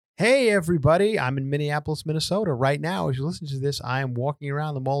Hey, everybody. I'm in Minneapolis, Minnesota right now. As you listen to this, I am walking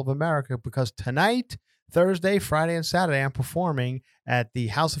around the Mall of America because tonight, Thursday, Friday, and Saturday, I'm performing at the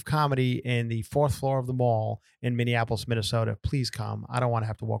House of Comedy in the fourth floor of the mall in Minneapolis, Minnesota. Please come. I don't want to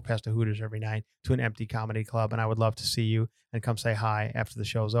have to walk past the Hooters every night to an empty comedy club, and I would love to see you and come say hi after the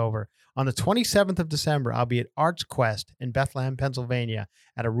show's over. On the 27th of December, I'll be at Arts Quest in Bethlehem, Pennsylvania,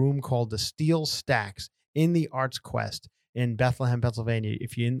 at a room called the Steel Stacks in the Arts Quest in Bethlehem, Pennsylvania.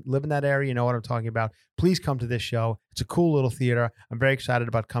 If you live in that area, you know what I'm talking about. Please come to this show. It's a cool little theater. I'm very excited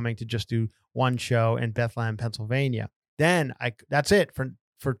about coming to just do one show in Bethlehem, Pennsylvania. Then that's it for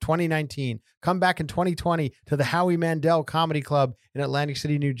 2019. Come back in 2020 to the Howie Mandel Comedy Club in Atlantic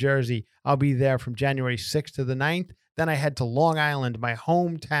City, New Jersey. I'll be there from January 6th to the 9th. Then I head to Long Island, my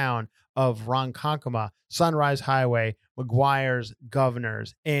hometown of Ronkonkoma, Sunrise Highway, McGuire's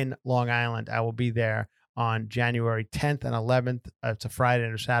Governors in Long Island. I will be there on January 10th and 11th. It's a Friday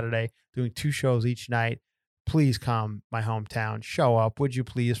and a Saturday, doing 2 shows each night. Please come, my hometown. Show up, would you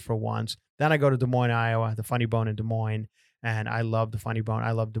please, for once. Then I go to Des Moines, Iowa, the Funny Bone in Des Moines, and I love the Funny Bone.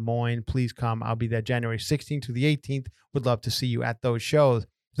 I love Des Moines. Please come. I'll be there January 16th to the 18th. Would love to see you at those shows.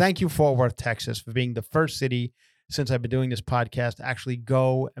 Thank you, Fort Worth, Texas, for being the first city since I've been doing this podcast to actually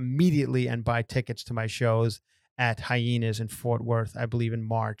go immediately and buy tickets to my shows at Hyenas in Fort Worth, I believe in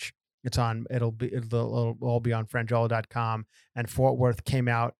March. It'll all be on franjola.com. And Fort Worth came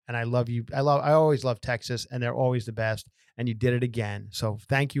out, and I love you. I always love Texas, and they're always the best. And you did it again. So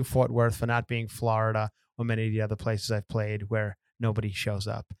thank you, Fort Worth, for not being Florida or many of the other places I've played where nobody shows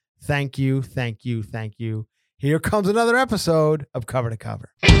up. Thank you, thank you, thank you. Here comes another episode of Cover to Cover.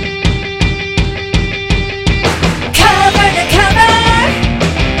 Cover to Cover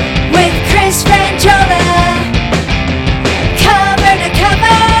with Chris Franjola. Cover to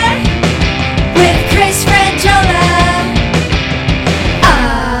Cover with Chris Franjola.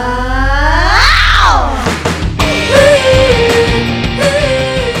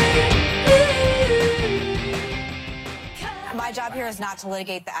 My job here is not to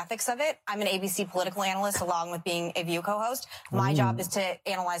litigate the ethics of it. I'm an ABC political analyst along with being a View co-host. My job is to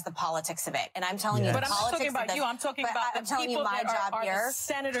analyze the politics of it. And I'm telling you, but the I'm not politics talking about you. I'm talking about I'm the telling you people my that job are here. the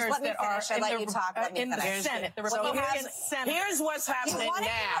senators Just let me that finish. are I let you talk. Let me in the finish. Senate. The So Republican Senate. Here's what's happening wanna now.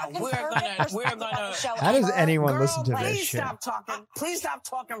 hear a We're conservative gonna. perspective How does ever? anyone Girl, listen to this please shit? stop talking. Please stop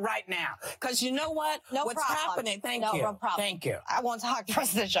talking right now. Because you know what? No What's problem. happening? Thank No you. problem. Thank you. I won't talk the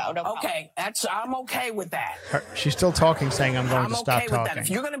rest of the show. No problem. Okay, I'm okay with that. She's still talking, saying I'm going I'm to stop okay with that. talking. If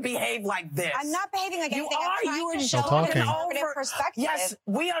you're gonna behave like this, I'm not behaving like you anything. are. I'm You trying are to Still show a talking. conservative perspective. Yes,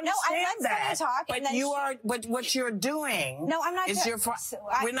 we understand letting that. somebody talk, and but then you are. But what you're doing? No, I'm not Is doing- you're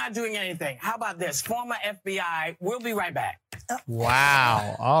we're not doing anything. How about this? Former FBI. We'll be right back.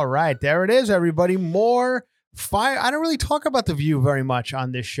 Wow. All right. There it is, everybody. More fire. I don't really talk about The View very much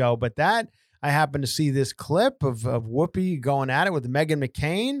on this show, but that I happened to see this clip of Whoopi going at it with Meghan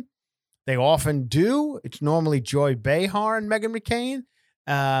McCain. They often do. It's normally Joy Behar and Meghan McCain.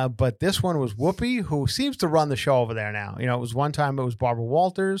 But this one was Whoopi, who seems to run the show over there now. You know, it was one time it was Barbara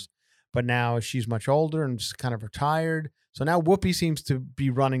Walters, but now she's much older and just kind of retired. So now Whoopi seems to be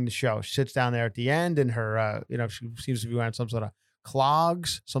running the show. She sits down there at the end in her, she seems to be wearing some sort of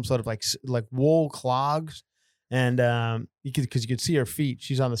clogs, some sort of like wool clogs. And because you could see her feet,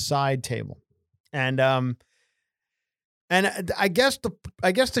 she's on the side table. And I guess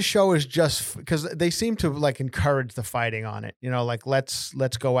the show is just because they seem to like encourage the fighting on it, you know, like let's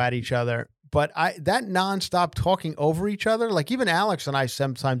go at each other. But that nonstop talking over each other, like even Alex and I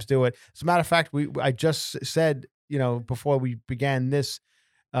sometimes do it. As a matter of fact, I just said, you know, before we began this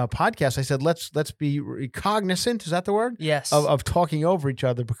podcast, I said let's be cognizant. Is that the word? Yes. Of talking over each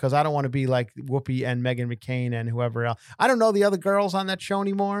other, because I don't want to be like Whoopi and Meghan McCain and whoever else. I don't know the other girls on that show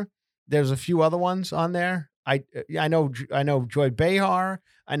anymore. There's a few other ones on there. I know Joy Behar,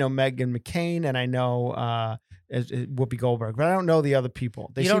 I know Meghan McCain, and I know Whoopi Goldberg, but I don't know the other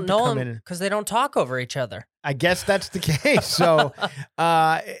people. They You seem don't to know come them in. because they don't talk over each other. I guess that's the case. So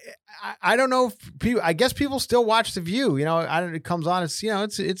I don't know if people. I guess people still watch The View. You know, it comes on. It's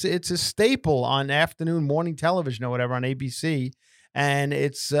it's a staple on afternoon morning television or whatever on ABC, and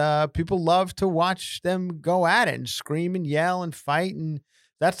it's people love to watch them go at it and scream and yell and fight, and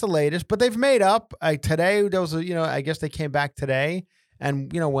that's the latest. But they've made up. Today there was I guess they came back today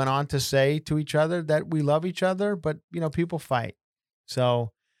and went on to say to each other that we love each other, but people fight.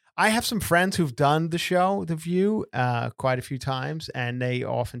 So I have some friends who've done the show, The View, quite a few times, and they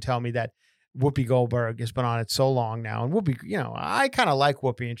often tell me that Whoopi Goldberg has been on it so long now, and Whoopi, I kind of like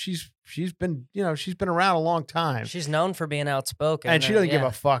Whoopi, and she's been around a long time. She's known for being outspoken, and she doesn't give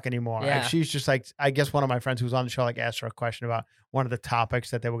a fuck anymore. Yeah. Like, she's just like, I guess one of my friends who was on the show asked her a question about one of the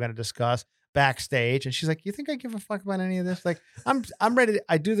topics that they were going to discuss backstage, and she's like, "You think I give a fuck about any of this? Like, I'm ready.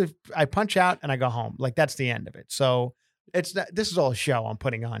 I punch out and I go home. Like, that's the end of it. So it's not. This is all a show I'm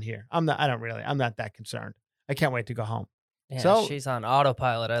putting on here. I'm not that concerned. I can't wait to go home. Yeah, So- she's on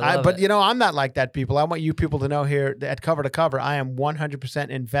autopilot. I love But it. I'm not like that, people. I want you people to know here that at Cover to Cover, I am 100%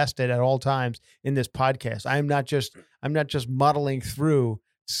 invested at all times in this podcast. I'm not just muddling through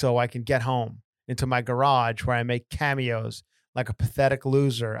so I can get home into my garage where I make cameos like a pathetic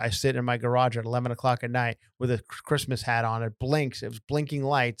loser. I sit in my garage at 11 o'clock at night with a Christmas hat on. It blinks. It was blinking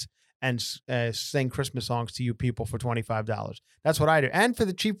lights, and sing Christmas songs to you people for $25. That's what I do. And for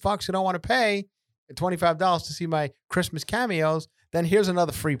the cheap fucks who don't want to pay $25 to see my Christmas cameos, then here's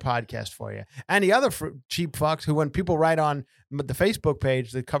another free podcast for you. And the other cheap fucks who, when people write on the Facebook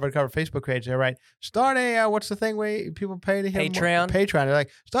page, the Cover to Cover Facebook page, they write, start a, what's the thing where people pay to hear Patreon? Patreon. They're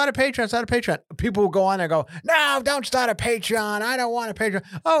like, start a Patreon. People will go on there and go, no, don't start a Patreon. I don't want a Patreon.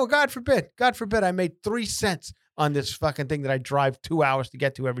 Oh, God forbid. I made 3 cents on this fucking thing that I drive 2 hours to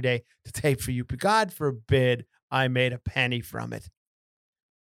get to every day to tape for you. But God forbid I made a penny from it.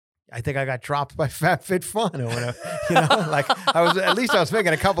 I think I got dropped by FabFitFun or whatever. Like I was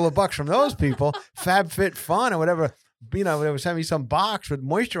making a couple of bucks from those people. FabFitFun or whatever. They were sending me some box with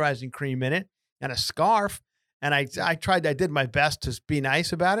moisturizing cream in it and a scarf. And I did my best to be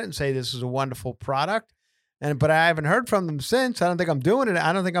nice about it and say this is a wonderful product. But I haven't heard from them since. I don't think I'm doing it.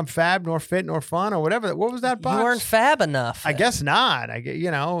 I don't think I'm fab nor fit nor fun or whatever. What was that box? You weren't fab enough. I guess not. I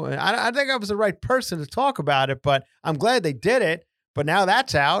think I was the right person to talk about it, but I'm glad they did it. But now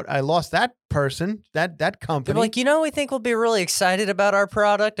that's out. I lost that person, that company. They're like, we think we'll be really excited about our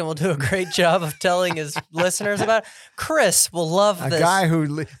product and we'll do a great job of telling his listeners about it. Chris will love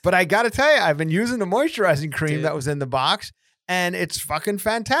this. But I got to tell you, I've been using the moisturizing cream that was in the box, and it's fucking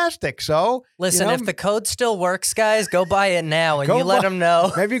fantastic. So listen, if the code still works, guys, go buy it now and let them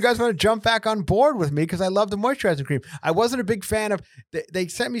know. Maybe you guys want to jump back on board with me because I love the moisturizing cream. I wasn't a big fan of. They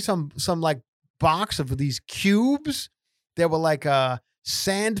sent me some like box of these cubes. They were like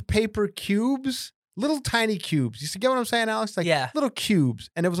sandpaper cubes, little tiny cubes. You get what I'm saying, Alex? Like little cubes.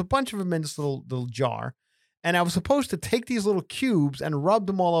 And there was a bunch of them in this little jar. And I was supposed to take these little cubes and rub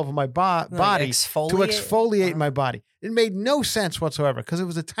them all over my body to exfoliate my body. It made no sense whatsoever because it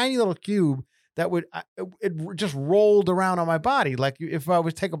was a tiny little cube that it just rolled around on my body. Like if I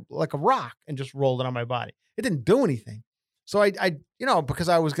would take a rock and just rolled it on my body. It didn't do anything. So I because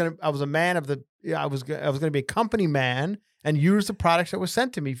I was a man of the, I was going to be a company man and use the products that were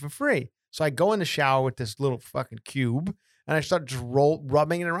sent to me for free. So I go in the shower with this little fucking cube and I start just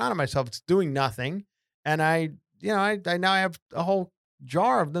rubbing it around on myself. It's doing nothing. And I now have a whole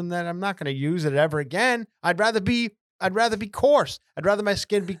jar of them that I'm not going to use it ever again. I'd rather be coarse. I'd rather my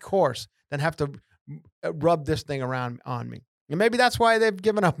skin be coarse than have to rub this thing around on me. And maybe that's why they've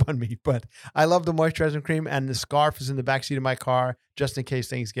given up on me, but I love the moisturizing cream, and the scarf is in the backseat of my car just in case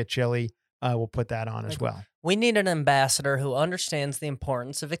things get chilly. We'll put that on as well. We need an ambassador who understands the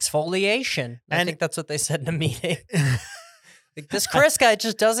importance of exfoliation. I think that's what they said in a meeting. Like, this Chris guy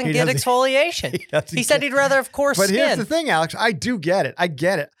just doesn't get exfoliation. He said he'd rather have coarse skin. But here's the thing, Alex. I do get it. I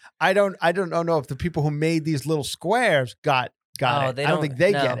get it. I don't know if the people who made these little squares got it. I don't think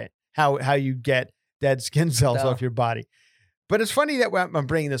they get it. How you get dead skin cells off your body. But it's funny that I'm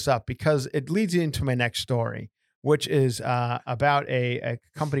bringing this up because it leads into my next story, which is about a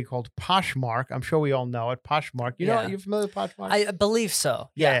company called Poshmark. I'm sure we all know it. Poshmark. You're familiar with Poshmark? I believe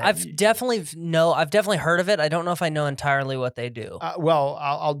so. Yeah. I've definitely heard of it. I don't know if I know entirely what they do. Well,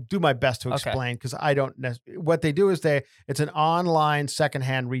 I'll do my best to explain because I don't. What they do is it's an online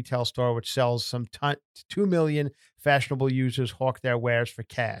secondhand retail store which sells some 2 million fashionable users hawk their wares for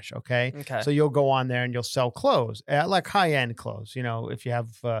cash. Okay. So you'll go on there and you'll sell clothes, like high end clothes. If you have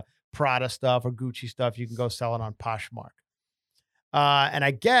Prada stuff or Gucci stuff, you can go sell it on Poshmark. And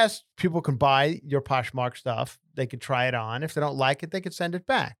I guess people can buy your Poshmark stuff. They could try it on. If they don't like it, they could send it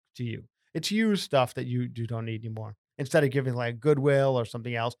back to you. It's used stuff that you don't need anymore. Instead of giving like Goodwill or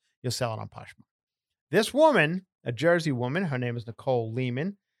something else, you'll sell it on Poshmark. This woman, a Jersey woman, her name is Nicole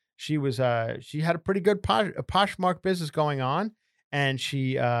Lehman. She had a pretty good Poshmark business going on, and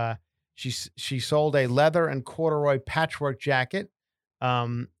she sold a leather and corduroy patchwork jacket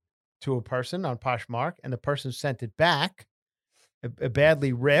to a person on Poshmark, and the person sent it back,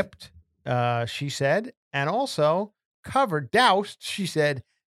 badly ripped, she said, and also doused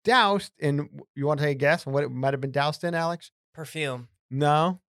in, you want to take a guess on what it might have been doused in, Alex? Perfume.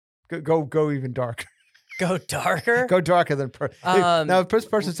 No. Go even darker. Go darker? Go darker than now. This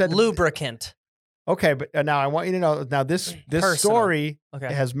person said lubricant. Okay, but now I want you to know. Now this story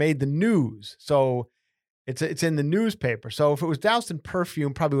has made the news, so it's in the newspaper. So if it was doused in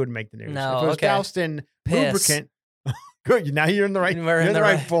perfume, probably wouldn't make the news. No, if it was doused in lubricant, good. Now you're in the right. You're in the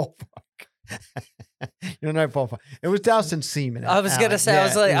right ballpark. You're in the right ballpark. It was doused in semen. I was gonna say.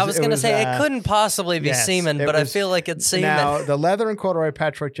 I was gonna say it couldn't possibly be semen, but I feel like it's semen. Now the leather and corduroy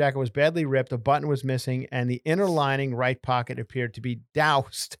patchwork jacket was badly ripped. A button was missing, and the inner lining right pocket appeared to be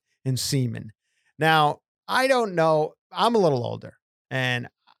doused in semen. Now, I don't know. I'm a little older, and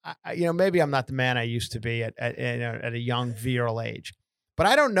maybe I'm not the man I used to be at a young virile age. But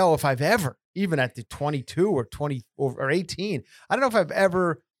I don't know if I've ever, even at the 22 or 20 or 18, I don't know if I've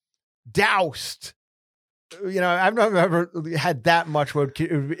ever doused. I've never ever had that much where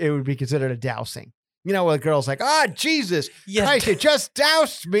it would be considered a dousing. Where the girl's like, Jesus Christ, it just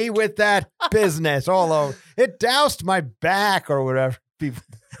doused me with that business all over. It doused my back or whatever. People,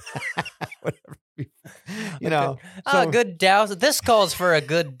 whatever. Good douse. This calls for a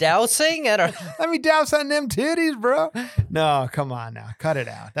good dousing. Let me douse on them titties, bro. No, come on now. Cut it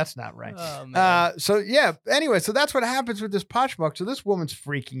out. That's not right. Oh, man. Anyway, so that's what happens with this Poshmark. So this woman's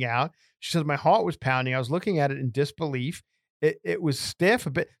freaking out. She says, my heart was pounding. I was looking at it in disbelief. It was stiff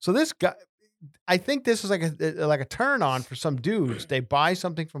a bit. So this guy, I think this is like a turn on for some dudes. They buy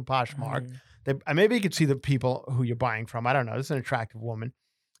something from Poshmark. Maybe you could see the people who you're buying from. I don't know. This is an attractive woman.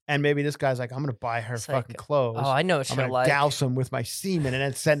 And maybe this guy's like, I'm going to buy her fucking clothes. Oh, I know what she'll like. I'm going to douse them with my semen and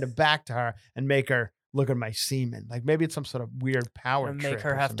then send them back to her and make her look at my semen. Like maybe it's some sort of weird power trip. Make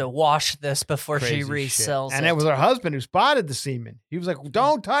her have to wash this before she resells it. And it was her husband who spotted the semen. He was like,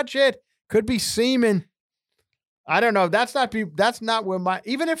 don't touch it. Could be semen. I don't know. That's not where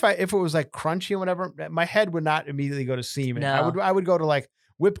even if it was like crunchy or whatever, my head would not immediately go to semen. No. I would go to like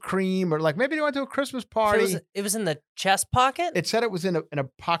whipped cream or like maybe they went to a Christmas party. So it was in the chest pocket? It said it was in a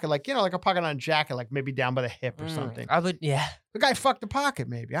pocket, like, like a pocket on a jacket, like maybe down by the hip or something. The guy fucked the pocket,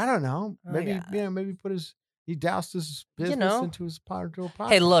 maybe. I don't know. Maybe, maybe he doused his business into his pocket.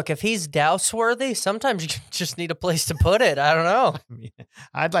 Hey, look, if he's douse worthy, sometimes you just need a place to put it. I don't know.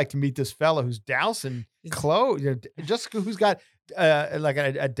 I'd like to meet this fella who's dousing clothes, just who's got like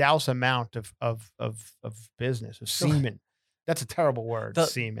a douse amount of business, of semen. That's a terrible word,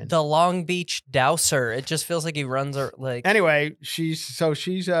 semen. The Long Beach douser. It just feels like he runs like. Anyway, she's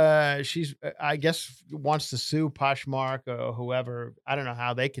I guess wants to sue Poshmark or whoever. I don't know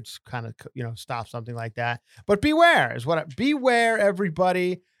how they could kind of stop something like that. But beware beware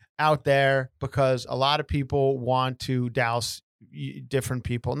everybody out there, because a lot of people want to douse different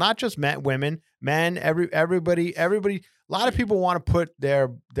people, not just women, men, everybody. A lot of people want to put their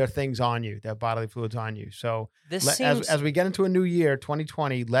things on you, their bodily fluids on you. So as we get into a new year,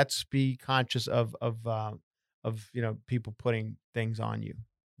 2020, let's be conscious of people putting things on you,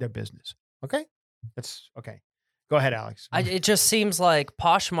 their business. Okay, that's okay. Go ahead, Alex. It just seems like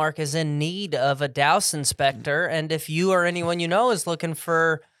Poshmark is in need of a douse inspector, and if you or anyone you know is looking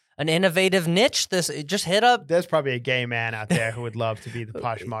for an innovative niche, just hit up. There's probably a gay man out there who would love to be the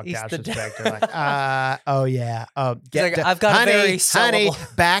Poshmark douse inspector. Like, oh yeah. I've got a very honey,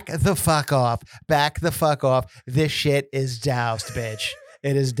 back the fuck off. Back the fuck off. This shit is doused, bitch.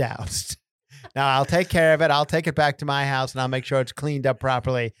 It is doused. Now I'll take care of it. I'll take it back to my house and I'll make sure it's cleaned up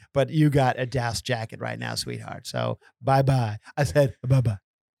properly. But you got a doused jacket right now, sweetheart. So bye-bye. I said bye-bye.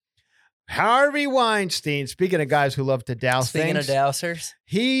 Harvey Weinstein, speaking of guys who love to douse things. Speaking of dousers.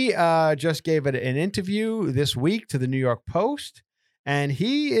 He just gave an interview this week to the New York Post, and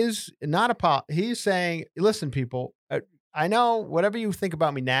he is he's saying, listen, people, I know whatever you think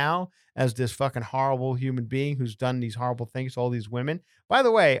about me now as this fucking horrible human being who's done these horrible things to all these women. By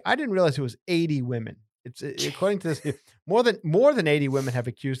the way, I didn't realize it was 80 women. It's according to this, more than 80 women have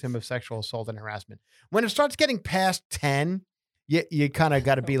accused him of sexual assault and harassment. When it starts getting past 10, you kind of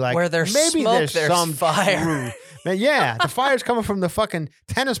got to be like, where there's maybe smoke, there's some fire. Truth. Man, yeah, the fire's coming from the fucking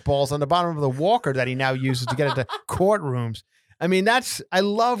tennis balls on the bottom of the walker that he now uses to get into courtrooms. I mean, I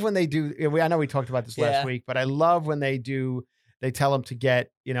love when they do. I know we talked about this last week, but I love when they tell them to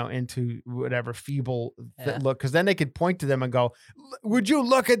get, into whatever feeble look, because then they could point to them and go, would you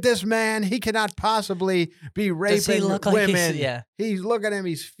look at this man? He cannot possibly be raping women. He's look at him.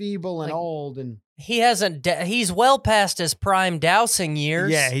 He's feeble and old, and he hasn't. He's well past his prime dousing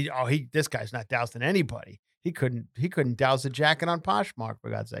years. Yeah. This guy's not dousing anybody. He couldn't douse a jacket on Poshmark,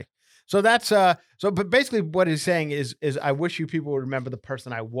 for God's sake. So that's but basically what he's saying is I wish you people would remember the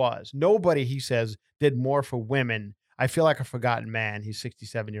person I was. Nobody, he says, did more for women. I feel like a forgotten man, he's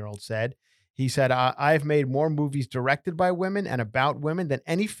 67-year-old said. He said, I've made more movies directed by women and about women than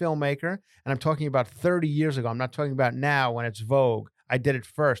any filmmaker. And I'm talking about 30 years ago. I'm not talking about now when it's Vogue. I did it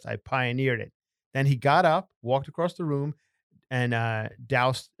first. I pioneered it. Then he got up, walked across the room, and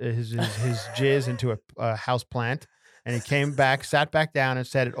doused his jizz into a house plant. And he came back, sat back down, and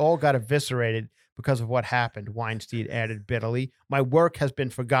said, it all got eviscerated because of what happened. Weinstein added bitterly, my work has been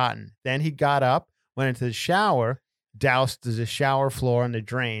forgotten. Then he got up, went into the shower, doused the shower floor and the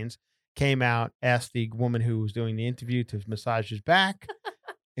drains, came out, asked the woman who was doing the interview to massage his back.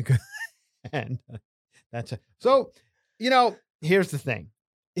 And that's it. So, here's the thing.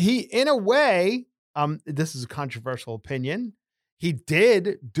 He, in a way, this is a controversial opinion. He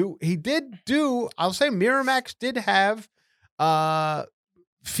did do, I'll say Miramax did have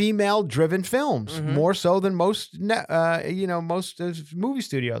female-driven films, more so than most movie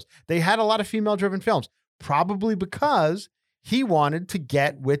studios. They had a lot of female-driven films, probably because he wanted to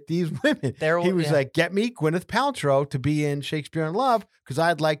get with these women. He was like, get me Gwyneth Paltrow to be in Shakespeare in Love, because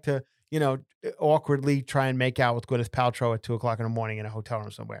I'd like to, awkwardly try and make out with Gwyneth Paltrow at 2:00 in the morning in a hotel room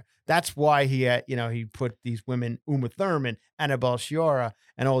somewhere. That's why he had, he put these women, Uma Thurman, Annabelle Sciorra,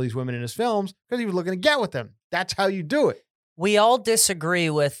 and all these women in his films, because he was looking to get with them. That's how you do it. We all disagree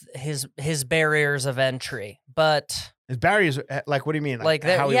with his barriers of entry, but his barriers, like, what do you mean? Like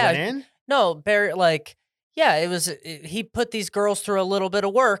how he went in? No, it was, he put these girls through a little bit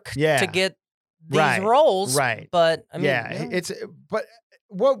of work to get these roles. Right. But I mean, but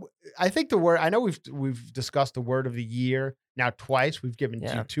what I think the word, I know we've discussed the word of the year now twice. We've given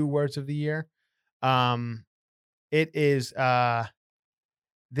you 2 words of the year. It is, the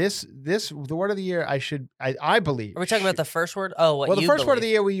word of the year I believe. Are we talking about the first word? Oh, what the first word of the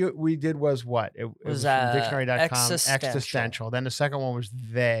year we did was what? It was from dictionary.com. Existential. Then the second one was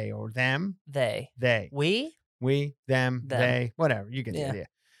they or them. They. We, them, they, whatever. You get the idea.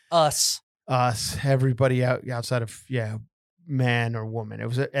 Us, everybody outside of, man or woman. It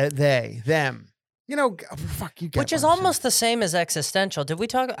was they, them. Fuck you. Which is almost the same as existential. Did we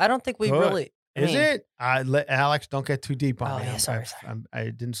talk? I don't think we really. Is it? Alex, don't get too deep on me. Yeah, sorry. I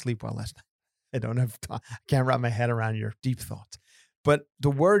didn't sleep well last night. I don't have time. I can't wrap my head around your deep thoughts. But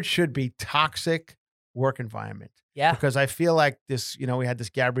the word should be toxic work environment. Yeah. Because I feel like this, we had this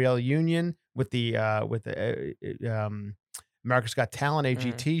Gabrielle Union with the America's Got Talent,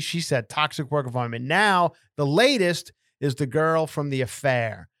 AGT. She said toxic work environment. Now, the latest is the girl from The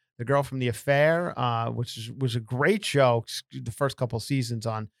Affair. The Girl from The Affair, which was a great show, the first couple seasons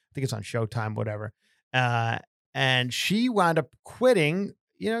on, I think it's on Showtime, whatever. And she wound up quitting,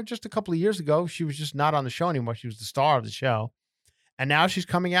 just a couple of years ago. She was just not on the show anymore. She was the star of the show. And now she's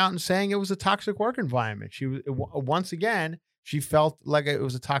coming out and saying it was a toxic work environment. Once again, she felt like it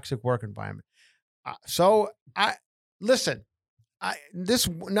was a toxic work environment. I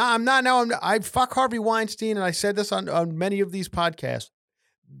fuck Harvey Weinstein, and I said this on many of these podcasts.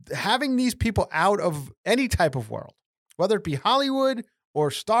 Having these people out of any type of world, whether it be Hollywood or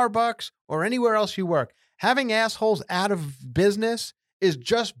Starbucks or anywhere else you work, having assholes out of business is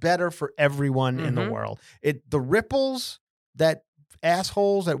just better for everyone in the world. The ripples that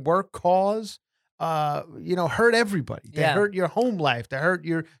assholes at work cause, hurt everybody. They hurt your home life. They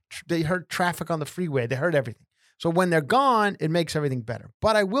hurt traffic on the freeway. They hurt everything. So when they're gone, it makes everything better.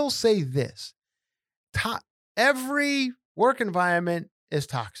 But I will say this: every work environment is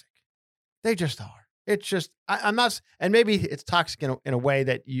toxic. They just are. It's just, I'm not, and maybe it's toxic in a way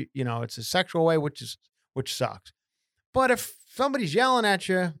that it's a sexual way, which sucks. But if somebody's yelling at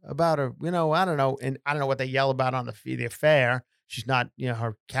you about I don't know, and I don't know what they yell about on the Affair. She's not,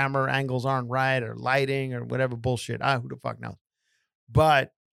 her camera angles aren't right, or lighting, or whatever bullshit. Who the fuck knows?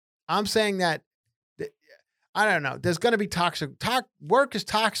 But I'm saying that I don't know. There's going to be toxic. Work is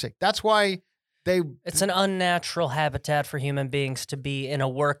toxic. That's why it's an unnatural habitat for human beings to be in a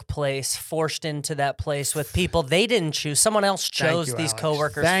workplace, forced into that place with people they didn't choose. Someone else chose these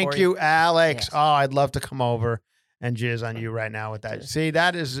coworkers. Thank you, Alex. Yes. Oh, I'd love to come over and jizz on you right now with that. See,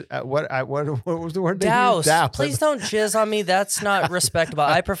 that is what was the word? Douse. Please don't jizz on me. That's not respectable.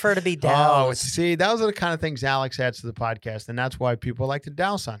 I prefer to be doused. Oh, see, those are the kind of things Alex adds to the podcast, and that's why people like to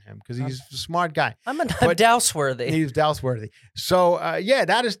douse on him, because he's a smart guy. I'm douse-worthy. He's douse-worthy. So,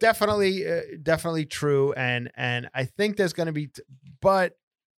 that is definitely true, and I think there's going to be,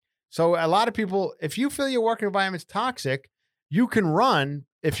 so a lot of people, if you feel your work environment's toxic, you can run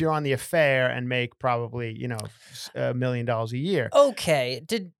if you're on The Affair and make probably, $1 million a year. Okay.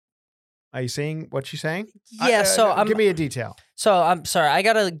 Are you seeing what she's saying? Yeah. Give me a detail. So I'm sorry, I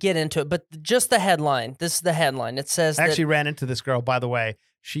got to get into it, but just the headline. This is the headline. It says I actually ran into this girl, by the way.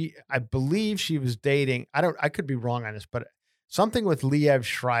 I believe she was dating. I could be wrong on this, but something with Liev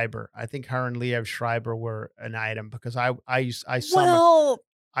Schreiber. I think her and Liev Schreiber were an item because I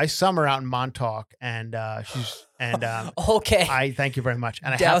summer out in Montauk, and she's okay. I thank you very much.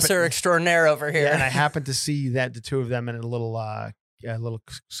 And Dowser extraordinaire over here. Yeah, and I happened to see that the two of them in a little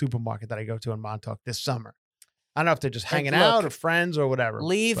supermarket that I go to in Montauk this summer. I don't know if they're just hanging out or friends or whatever.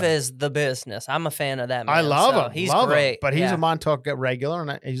 Liev is the business. I'm a fan of that man. I love him. He's love great. Him. But he's a Montauk regular,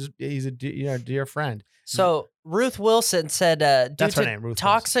 and he's a dear friend. So Ruth Wilson said, due to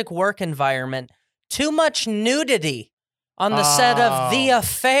toxic work environment, too much nudity on the set of The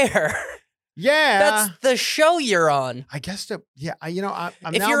Affair. Yeah, that's the show you're on. I guess I'm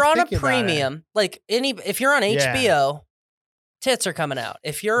if you're on a premium, if you're on HBO, tits are coming out.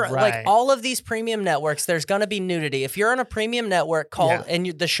 If you're like all of these premium networks, there's gonna be nudity. If you're on a premium network and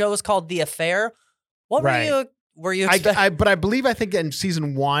the show is called The Affair, what were you expecting? But I think in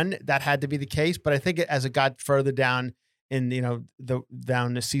season 1 that had to be the case. But I think as it got further down in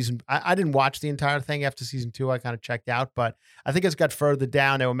down the season, I didn't watch the entire thing after season 2. I kind of checked out. But I think as it got further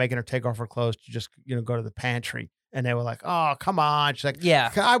down, they were making her take off her clothes to just go to the pantry. And they were like, "Oh, come on!" She's like,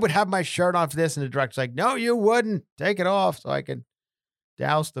 "Yeah, I would have my shirt on for this." And the director's like, "No, you wouldn't. Take it off so I could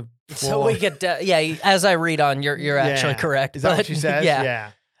douse the floor." So we could, as I read on, you're actually correct. Is that what she says?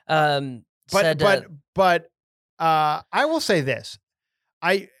 Yeah. But I will say this: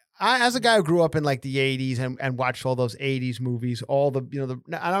 I as a guy who grew up in like the 80s and watched all those 80s movies, all the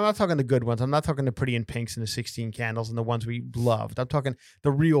and I'm not talking the good ones. I'm not talking the Pretty in Pinks and the 16 Candles and the ones we loved. I'm talking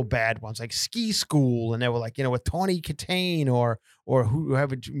the real bad ones like Ski School, and they were like with Tawny Katane or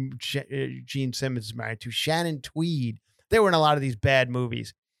whoever Gene Simmons is married to, Shannon Tweed. They were in a lot of these bad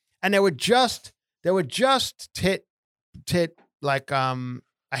movies, and they were just tit like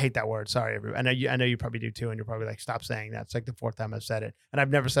I hate that word. Sorry, everyone. I know you probably do too, and you're probably like, stop saying that. It's like the 4th time I've said it, and I've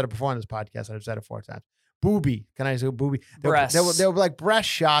never said it before on this podcast. And I've said it 4 times. Booby. Can I say booby? They were like breast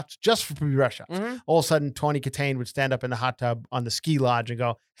shots, just for breast shots. Mm-hmm. All of a sudden, Tawny Katane would stand up in the hot tub on the ski lodge and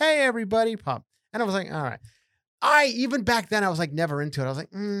go, "Hey, everybody, pump!" And I was like, all right. Even back then, I was like never into it. I was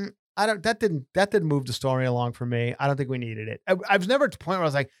like, that didn't move the story along for me. I don't think we needed it. I was never at the point where I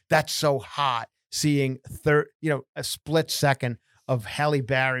was like, that's so hot seeing a split second of Halle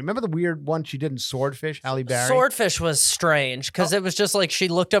Berry. Remember the weird one she did in Swordfish, Halle Berry? Swordfish was strange because it was just like she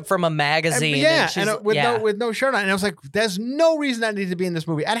looked up from a magazine. With no shirt on. And I was like, there's no reason that needed to be in this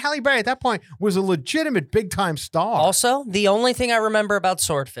movie. And Halle Berry at that point was a legitimate big-time star. Also, the only thing I remember about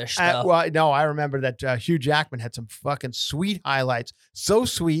Swordfish, though. I remember that Hugh Jackman had some fucking sweet highlights. So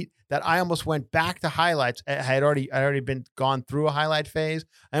sweet that I almost went back to highlights. I had already been gone through a highlight phase.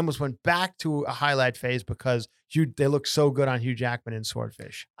 I almost went back to a highlight phase because they look so good on Hugh Jackman in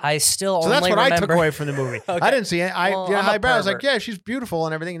Swordfish. I still so only that's what remember. I took away from the movie. Okay. I didn't see it. I was like, yeah, she's beautiful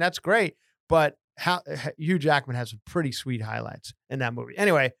and everything, and that's great. But Hugh Jackman has some pretty sweet highlights in that movie.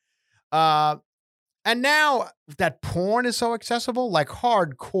 Anyway, and now that porn is so accessible, like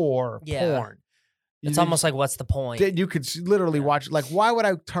hardcore porn. It's almost like, what's the point? You could literally watch. Like, why would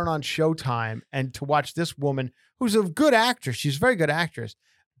I turn on Showtime and to watch this woman who's a good actress? She's a very good actress,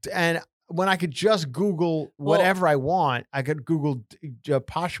 and when I could just Google whatever I want, I could Google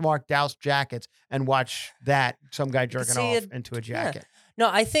Poshmark doused jackets and watch some guy jerking off into a jacket. No,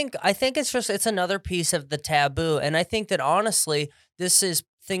 I think it's another piece of the taboo, and I think that honestly, this is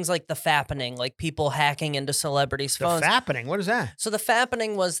things like the fappening, like people hacking into celebrities' phones. The fappening, what is that? So the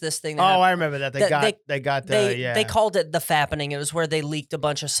fappening was this thing. I remember that. They called it the fappening. It was where they leaked a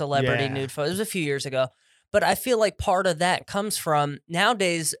bunch of celebrity nude photos. It was a few years ago. But I feel like part of that comes from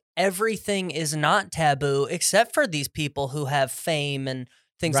nowadays, everything is not taboo except for these people who have fame and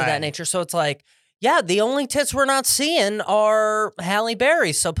things of that nature. So it's like, yeah, the only tits we're not seeing are Halle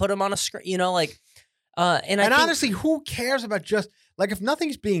Berry. So put them on a screen, and honestly, who cares about just like if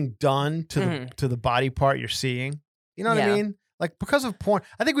nothing's being done to the body part you're seeing, you know what I mean? Like because of porn,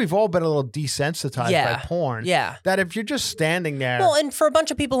 I think we've all been a little desensitized by porn. Yeah. That if you're just standing there. Well, and for a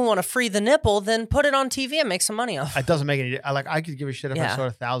bunch of people who want to free the nipple, then put it on TV and make some money off. It doesn't make any. I could give a shit if I saw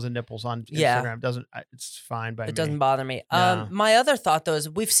 1,000 nipples on Instagram. It's fine by me. It doesn't bother me. No. My other thought though is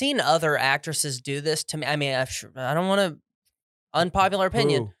we've seen other actresses do this to me. I mean, I don't want to unpopular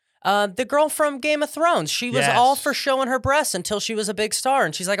opinion. Ooh. The girl from Game of Thrones, she was all for showing her breasts until she was a big star,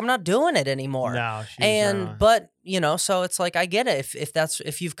 and she's like, I'm not doing it anymore. No, but so it's like I get it.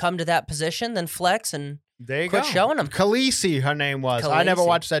 If you've come to that position, then flex and there you quit showing them. Khaleesi, her name was. I never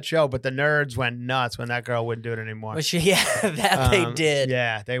watched that show, but the nerds went nuts when that girl wouldn't do it anymore. They did.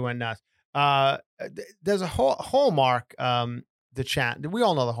 Yeah, they went nuts. There's a Hallmark the channel. We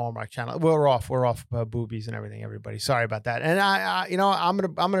all know the Hallmark Channel. We're off boobies and everything. Everybody, sorry about that. And I I'm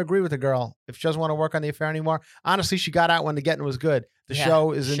gonna agree with the girl. If she doesn't want to work on the affair anymore, honestly, she got out when the getting was good. The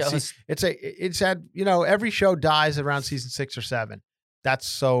show is in. It's at every show dies around season 6 or 7. That's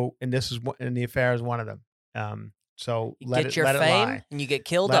so, and the affair is one of them. So let it lie. And you get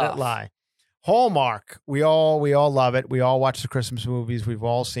killed let off. it lie. Hallmark, we all love it. We all watch the Christmas movies. We've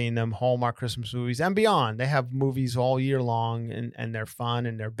all seen them. Hallmark Christmas movies and beyond. They have movies all year long, and they're fun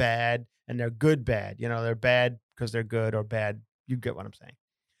and they're bad and they're good bad. They're bad because they're good, or bad. You get what I'm saying.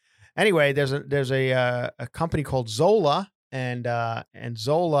 Anyway, there's a company called Zola, and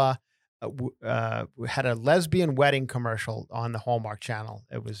Zola had a lesbian wedding commercial on the Hallmark Channel.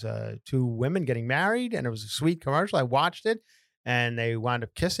 It was 2 women getting married, and it was a sweet commercial. I watched it. And they wound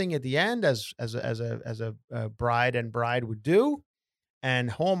up kissing at the end, as a bride and bride would do.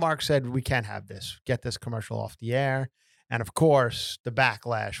 And Hallmark said, "We can't have this. Get this commercial off the air." And of course, the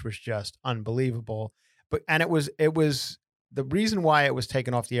backlash was just unbelievable. It was the reason why it was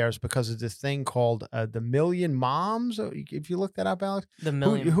taken off the air is because of this thing called the Million Moms. If you look that up, Alex, the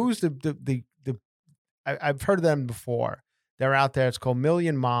Million. Who's the I've heard of them before. They're out there. It's called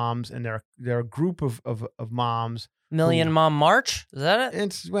Million Moms, and they're a group of moms. Million Mom March? Is that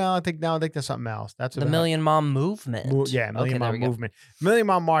it? I think there's something else. That's the Million Mom Movement. Million Mom Movement. Million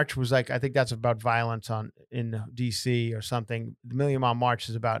Mom March was I think that's about violence in DC or something. The Million Mom March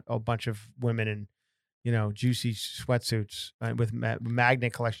is about a bunch of women in, juicy sweatsuits with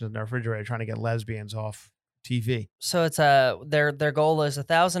magnet collections in their refrigerator trying to get lesbians off TV. So it's their goal is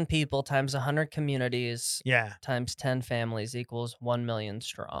 1,000 people times 100 communities. Yeah. Times 10 families equals 1 million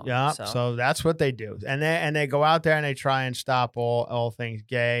strong. Yeah. So that's what they do, and they go out there and they try and stop all things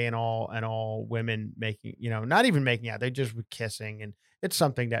gay and all women making not even making out. They just were kissing, and it's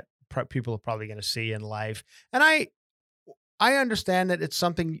something that people are probably going to see in life. And I understand that it's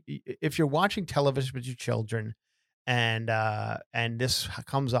something if you're watching television with your children. And this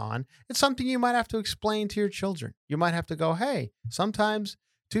comes on, it's something you might have to explain to your children. You might have to go, hey, sometimes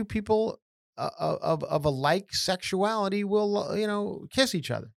 2 people of a like sexuality will, kiss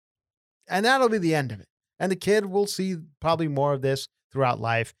each other. And that'll be the end of it. And the kid will see probably more of this throughout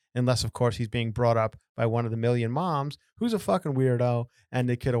life, unless, of course, he's being brought up by one of the million moms who's a fucking weirdo. And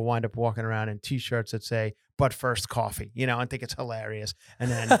the kid will wind up walking around in T-shirts that say, "But first coffee," and think it's hilarious.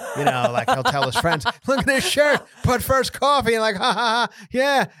 And then, like he'll tell his friends, "Look at this shirt, but first coffee." And like, ha, ha, ha,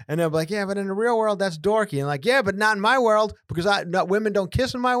 yeah. And they'll be like, "Yeah, but in the real world, that's dorky." And like, "Yeah, but not in my world, because women don't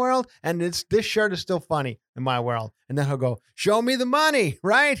kiss in my world. And this shirt is still funny in my world." And then he'll go, "Show me the money,"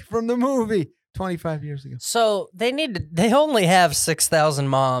 right? From the movie 25 years ago. So they only have 6,000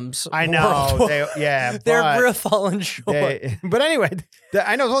 moms. I know. They're real falling short. But anyway,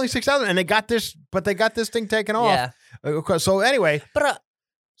 I know it's only 6,000, and they got this thing taken off. Yeah. So anyway, but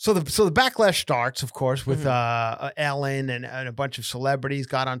so the backlash starts, of course, with Ellen and a bunch of celebrities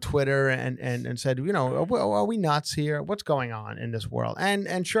got on Twitter and said, are we nuts here? What's going on in this world?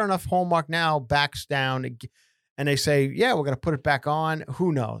 And sure enough, Hallmark now backs down, and they say, yeah, we're going to put it back on.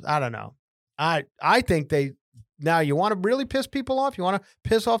 Who knows? I don't know. I think now you want to really piss people off. You want to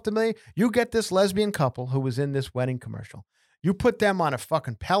piss off the million. You get this lesbian couple who was in this wedding commercial. You put them on a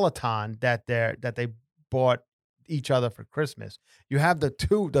fucking Peloton that they bought each other for Christmas. You have the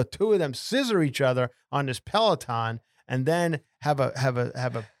two of them scissor each other on this Peloton, and then have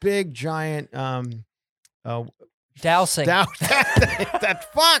a big giant dousing. That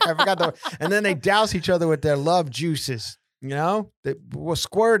fuck. I forgot and then they douse each other with their love juices. They were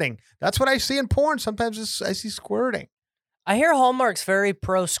squirting. That's what I see in porn. Sometimes I see squirting. I hear Hallmark's very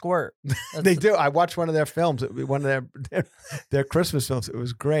pro squirt. They do. I watched one of their films, one of their Christmas films. It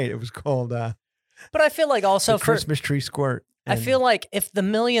was great. It was called. But I feel like also for Christmas tree squirt. I feel like if the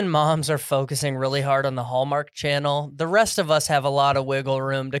million moms are focusing really hard on the Hallmark Channel, the rest of us have a lot of wiggle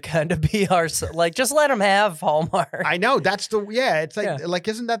room to kind of be just let them have Hallmark. I know it's like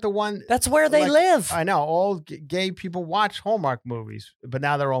isn't that the one? That's where they live. I know all gay people watch Hallmark movies, but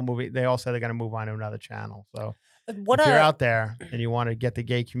now they're all They all say they're going to move on to another channel. So if you're out there and you want to get the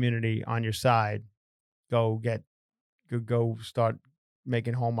gay community on your side, go start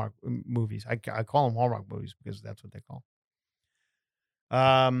making Hallmark movies. I call them Hallmark movies because that's what they call.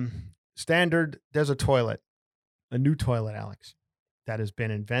 Standard, there's a new toilet, Alex, that has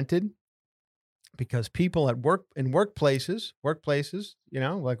been invented because people at workplaces,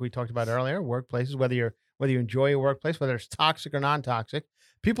 like we talked about earlier, workplaces, whether you enjoy your workplace, whether it's toxic or non-toxic,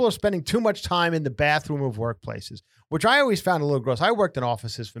 people are spending too much time in the bathroom of workplaces, which I always found a little gross. I worked in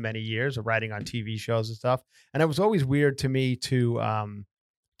offices for many years, writing on TV shows and stuff, and it was always weird to me to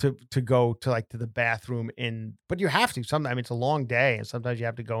to go to the bathroom but you have to. Sometimes it's a long day, and sometimes you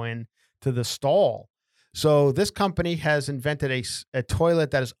have to go in to the stall. So this company has invented a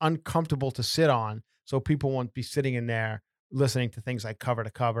toilet that is uncomfortable to sit on, so people won't be sitting in there listening to things like Cover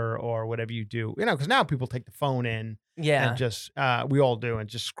to Cover or whatever you do. Because now people take the phone in and just we all do and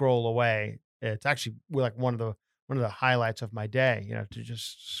just scroll away. It's actually like one of the highlights of my day, to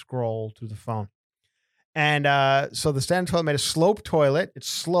just scroll through the phone. And so the standard toilet made a sloped toilet. It's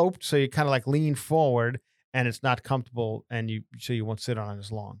sloped, so you kind of like lean forward, and it's not comfortable, and so you won't sit on it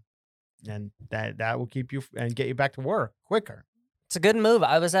as long. And that will keep you and get you back to work quicker. It's a good move.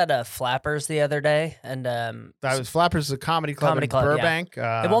 I was at Flappers the other day, and Flappers is a comedy club in Burbank.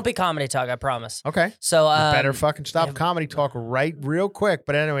 Yeah. It won't be comedy talk, I promise. Okay. So you better fucking stop comedy talk real quick.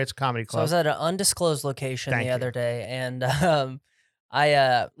 But anyway, it's a comedy club. So I was at an undisclosed location the other day, and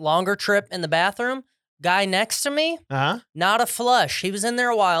I longer trip in the bathroom. Guy next to me, not a flush. He was in there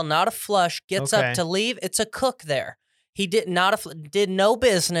a while, not a flush. Gets up to leave. It's a cook there. He did no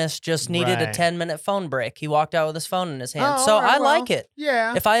business, just needed a 10-minute phone break. He walked out with his phone in his hand. So I like it.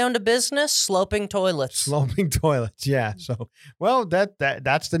 Yeah. If I owned a business, sloping toilets. Sloping toilets, yeah. So, well, that's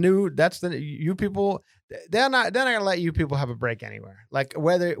the you people, they're not going to let you people have a break anywhere. Like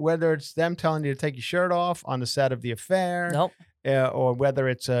whether it's them telling you to take your shirt off on the set of The Affair. Nope. Or whether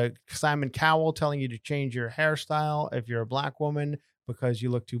it's Simon Cowell telling you to change your hairstyle if you're a black woman because you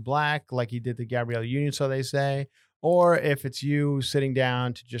look too black, like he did to Gabrielle Union, so they say. Or if it's you sitting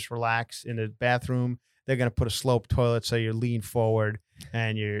down to just relax in the bathroom, they're going to put a sloped toilet so you lean forward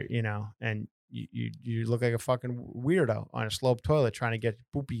and you look like a fucking weirdo on a sloped toilet trying to get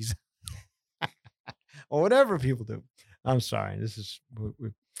poopies or whatever people do. I'm sorry. This is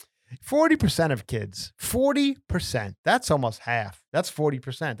 40% of kids. 40%. That's almost half. That's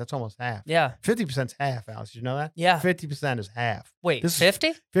 40%. That's almost half. Yeah. 50% is half, Alice. You know that? Yeah. 50% is half. Wait, this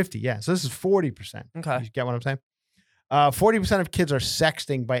 50? 50, yeah. So this is 40%. Okay. You get what I'm saying? 40% of kids are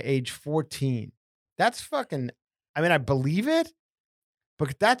sexting by age 14. That's fucking, I believe it,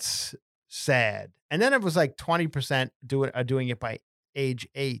 but that's sad. And then it was like 20% are doing it by age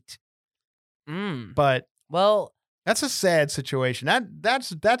 8. But well, that's a sad situation.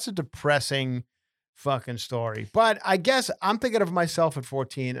 That's a depressing fucking story. But I guess I'm thinking of myself at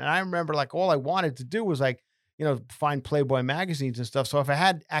 14, and I remember like all I wanted to do was like, find Playboy magazines and stuff. So if I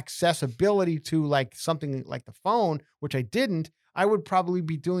had accessibility to like something like the phone, which I didn't, I would probably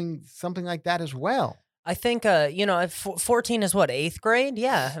be doing something like that as well. I think, 14 is what, 8th grade?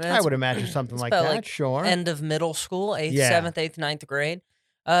 Yeah. I would imagine something like that. Like sure. End of middle school, 8th, 7th, 8th, 9th grade.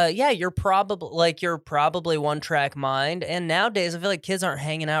 You're probably one track mind. And nowadays I feel like kids aren't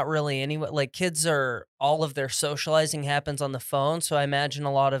hanging out really anyway. Like all of their socializing happens on the phone. So I imagine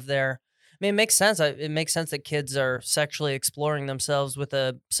a lot of it makes sense. It makes sense that kids are sexually exploring themselves with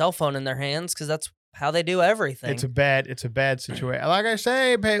a cell phone in their hands because that's how they do everything. It's a bad situation. Like I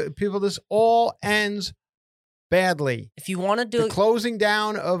say, people, this all ends badly. If you want to do the closing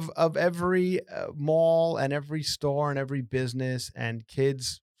down of every mall and every store and every business and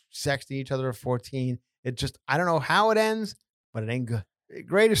kids sexting each other at 14, it just, I don't know how it ends, but it ain't good.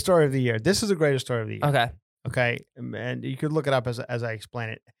 Greatest story of the year. This is the greatest story of the year. Okay. And you could look it up as I explain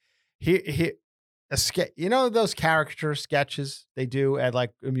it. Those caricature sketches they do at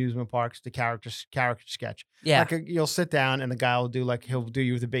like amusement parks, the character sketch. Yeah. Like you'll sit down and the guy will do he'll do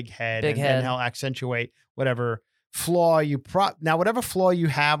you with a big head and he'll accentuate whatever flaw whatever flaw you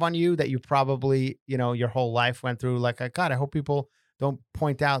have on you that you probably, your whole life went through. Like, God, I hope people don't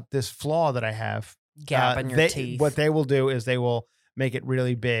point out this flaw that I have. Gap in your teeth. What they will do is they will make it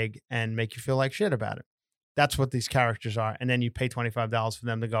really big and make you feel like shit about it. That's what these characters are. And then you pay $25 for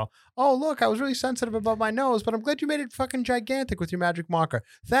them to go, oh, look, I was really sensitive about my nose, but I'm glad you made it fucking gigantic with your magic marker.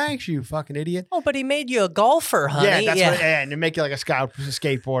 Thanks, you fucking idiot. Oh, but he made you a golfer, honey. Yeah, that's what, and they make you like a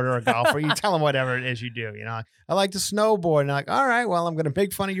skateboarder or a golfer. You tell them whatever it is you do. I like to snowboard. And they're like, all right, well, I'm going to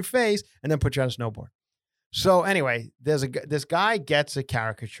make fun of your face and then put you on a snowboard. So anyway, this guy gets a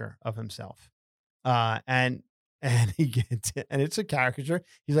caricature of himself. And he gets it, and it's a caricature.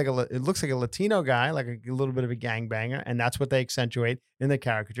 He's like it looks like a Latino guy, like a little bit of a gangbanger, and that's what they accentuate in the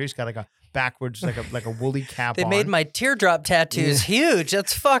caricature. He's got like a backwards, like a woolly cap. They made my teardrop tattoos huge.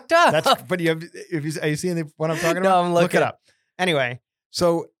 That's fucked up. But are you seeing what I'm talking about? No, I'm looking. Look it up. Anyway,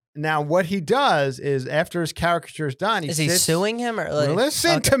 so now what he does is after his caricature is done, he suing him or like?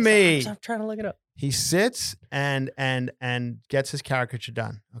 Listen to me. I'm trying to look it up. He sits and gets his caricature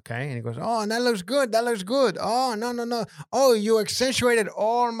done, okay? And he goes, oh, and that looks good. That looks good. Oh, no. Oh, you accentuated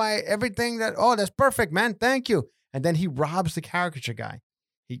all my everything. That's perfect, man. Thank you. And then he robs the caricature guy.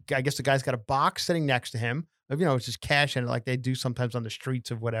 I guess the guy's got a box sitting next to him, it's just cash in it like they do sometimes on the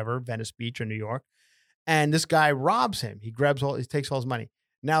streets of whatever, Venice Beach or New York. And this guy robs him. He takes all his money.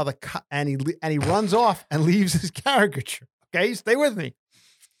 Now and he runs off and leaves his caricature. Okay, stay with me.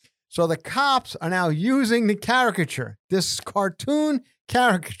 So the cops are now using the caricature, this cartoon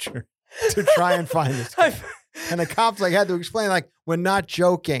caricature, to try and find this guy. And the cops had to explain, we're not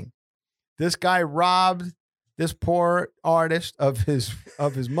joking. This guy robbed this poor artist of his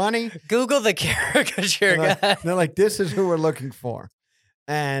money. Google the caricature guy. They're like, this is who we're looking for.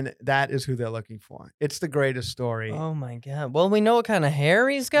 And that is who they're looking for. It's the greatest story. Oh my God. Well, we know what kind of hair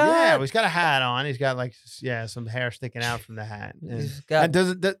he's got. Yeah, he's got a hat on. He's got some hair sticking out from the hat.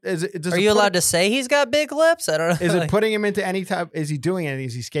 Are you allowed to say he's got big lips? I don't know. Is it putting him into any type? Is he doing anything?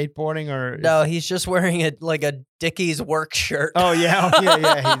 Is he skateboarding or? No, he's just wearing a Dickies work shirt. Oh yeah.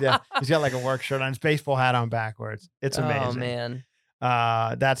 He's got a work shirt on, his baseball hat on backwards. It's amazing. Oh man.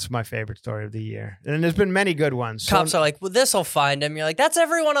 That's my favorite story of the year. And there's been many good ones. Cops are like, well, this'll find him. You're like, that's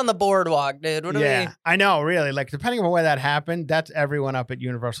everyone on the boardwalk, dude. What do we? I know, really. Depending on where that happened, that's everyone up at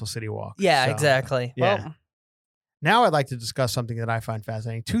Universal City Walk. Yeah, exactly. Yeah. Well, now I'd like to discuss something that I find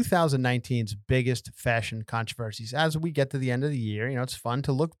fascinating. 2019's biggest fashion controversies. As we get to the end of the year, it's fun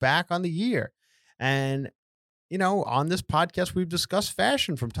to look back on the year. And on this podcast, we've discussed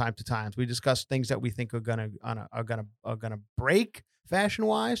fashion from time to time. We discuss things that we think are gonna break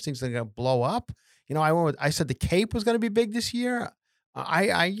fashion-wise, things that are gonna blow up. I said the cape was gonna be big this year.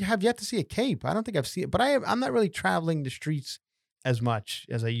 I have yet to see a cape. I don't think I've seen it, but I'm not really traveling the streets as much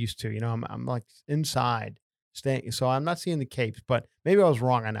as I used to. I'm inside staying, so I'm not seeing the capes. But maybe I was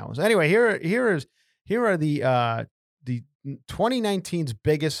wrong on that one. So anyway, here are the 2019's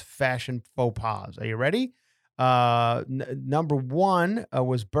biggest fashion faux pas. Are you ready? Number one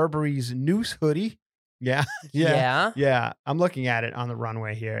was Burberry's Noose hoodie. Yeah. I'm looking at it on the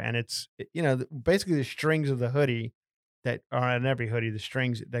runway here, and it's basically the strings of the hoodie that are on every hoodie. The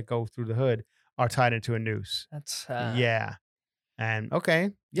strings that go through the hood are tied into a noose. That's And okay,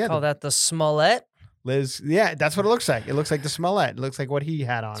 yeah. Call that the Smollett. Liz, yeah, that's what it looks like. It looks like the Smollett. It looks like what he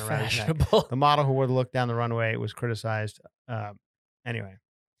had on It's around his neck. fashionable. The model who wore the look down the runway was criticized. Anyway.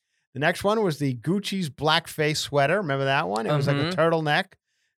 The next one was the Gucci's blackface sweater. Remember that one? It was like a turtleneck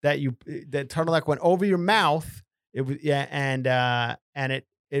that turtleneck went over your mouth. It was and it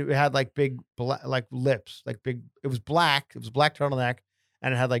had big lips, big. It was black. It was a black turtleneck,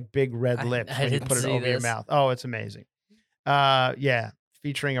 and it had big red lips when you put it over your mouth. Oh, it's amazing.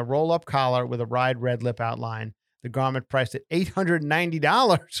 Featuring a roll-up collar with a wide red lip outline. The garment priced at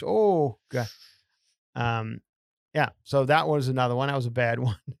 $890. Oh God. Yeah, so that was another one. That was a bad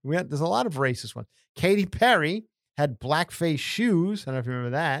one. There's a lot of racist ones. Katy Perry had blackface shoes. I don't know if you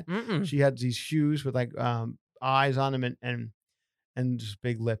remember that. Mm-mm. She had these shoes with eyes on them and just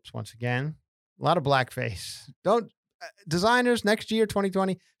big lips once again. A lot of blackface. Designers next year,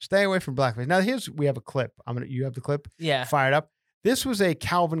 2020, stay away from blackface. Now we have a clip. You have the clip? Yeah. Fired up. This was a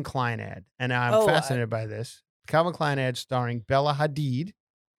Calvin Klein ad, and I'm fascinated by this. Calvin Klein ad starring Bella Hadid.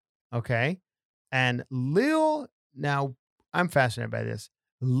 Okay. And now I'm fascinated by this.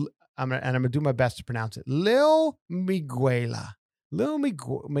 I'm gonna do my best to pronounce it. Lil Miguela. Lil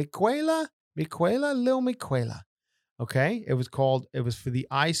Miguela. Okay. It was for the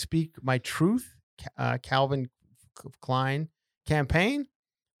I Speak My Truth Calvin Klein campaign.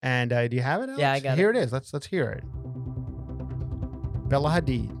 And do you have it, Alex? Yeah, I got Here it. It is. Let's hear it. Bella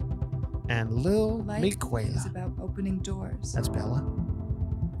Hadid and Lil Life Miguela. is about opening doors, That's Bella.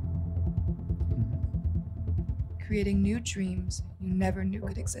 creating new dreams you never knew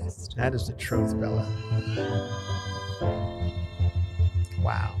could exist. That is the truth, Bella.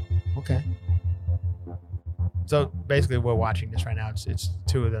 Wow. Okay. So basically, we're watching this right now. It's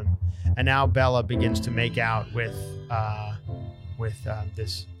two of them, and now Bella begins to make out with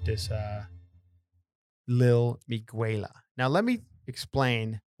this Lil Miguela. Now let me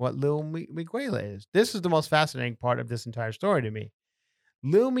explain what Lil Miguela is. This is the most fascinating part of this entire story to me.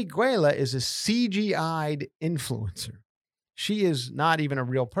 Lil Miguela is a CGI'd influencer. She is not even a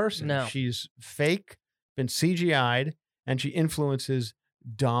real person. No. She's fake, been CGI'd, and she influences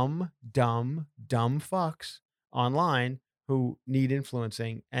dumb fucks online who need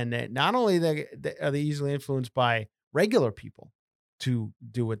influencing. And that not only are they easily influenced by regular people to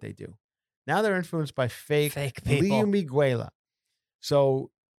do what they do, now they're influenced by fake people. Lil Miguela.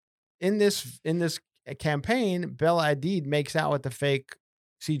 So in this campaign, Bella Hadid makes out with the fake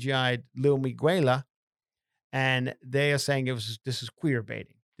CGI'd Lil Miguela, and they are saying this is queer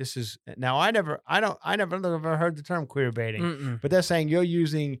baiting. This is now I never heard the term queer baiting, but they're saying you're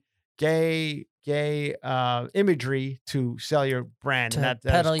using gay imagery to sell your brand, To and that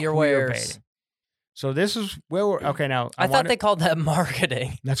peddle is your queer wares. baiting. So this is where we're okay now. I thought they called that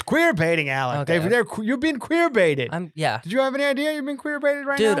marketing. That's queer baiting, Alec. Okay. You're being queer baited. Yeah. Did you have any idea you've been queer baited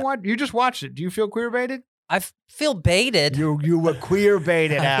right Dude, now? What? You just watched it. Do you feel queer baited? I feel baited. You were queer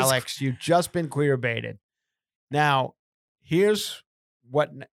baited, Alex. You've just been queer baited. Now, here's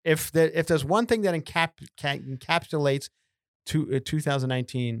what if there's one thing that encapsulates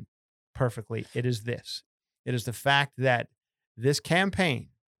 2019 perfectly, it is this. It is the fact that this campaign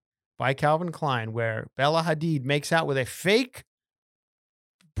by Calvin Klein, where Bella Hadid makes out with a fake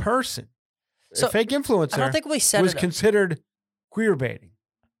person, a fake influencer, I don't think we said was considered queer baiting.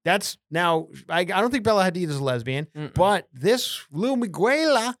 That's now, I don't think Bella Hadid is a lesbian, but this Lil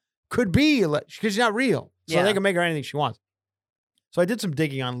Miguela could be, because she's not real. So they can make her anything she wants. So I did some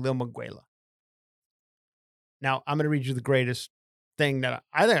digging on Lil Miguela. Now, I'm going to read you the greatest thing that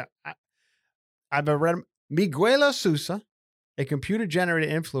I think I've ever read. Miguela Sousa, a computer-generated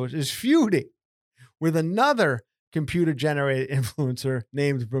influencer, is feuding with another computer-generated influencer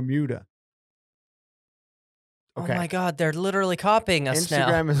named Bermuda. Okay. Oh my God, they're literally copying us now.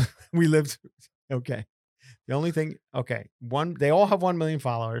 Instagram is, we lived, okay. The only thing, okay, they all have 1 million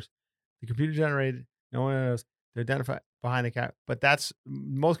followers. The computer-generated, no one knows to identify behind the camera. But that's the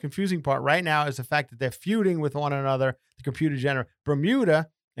most confusing part right now is the fact that they're feuding with one another, the computer-generated. Bermuda,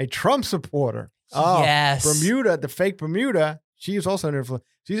 a Trump supporter. Oh, yes. Bermuda, the fake Bermuda, she is also an influencer.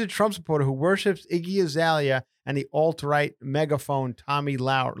 She's a Trump supporter who worships Iggy Azalea and the alt-right megaphone Tommy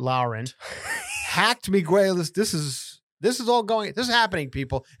Lauren. Hacked Miguelas. This is all going. This is happening,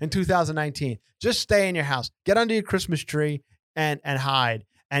 people, in 2019. Just stay in your house. Get under your Christmas tree and hide.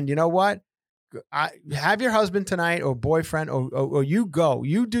 And you know what? Have your husband tonight or boyfriend or you go.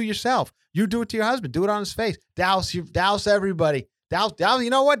 You do yourself. You do it to your husband. Do it on his face. Douse everybody. Douse. You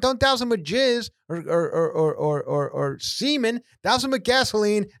know what? Don't douse him with jizz or semen. Douse him with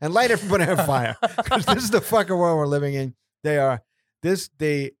gasoline and light everybody on fire. Because this is the fucking world we're living in. There's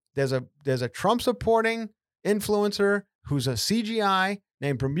a Trump supporting influencer who's a CGI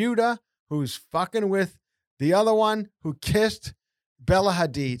named Bermuda who's fucking with the other one who kissed Bella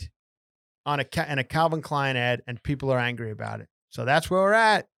Hadid in a Calvin Klein ad, and people are angry about it. So that's where we're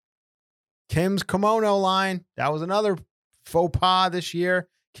at. Kim's kimono line. That was another faux pas this year.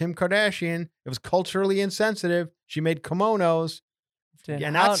 Kim Kardashian. It was culturally insensitive. She made kimonos. Dude,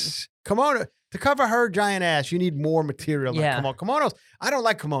 and that's kimono. To cover her giant ass, you need more material than kimonos. I don't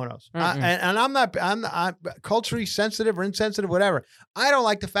like kimonos. And I'm not culturally sensitive or insensitive, whatever. I don't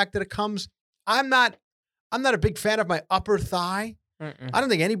like the fact that it comes. I'm not a big fan of my upper thigh. I don't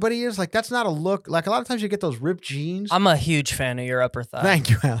think anybody is. Like, that's not a look. Like, a lot of times you get those ripped jeans. I'm a huge fan of your upper thigh.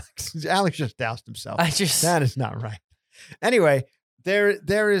 Thank you, Alex. Alex just doused himself. That is not right. Anyway,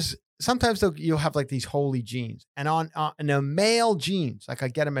 there is sometimes you'll have like these holy jeans, and on the male jeans, like I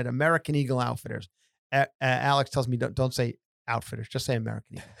get them at American Eagle Outfitters. Alex tells me don't say Outfitters, just say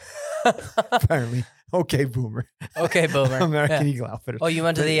American Eagle. Apparently, okay, boomer. Okay, boomer. American Eagle Outfitters. Oh, you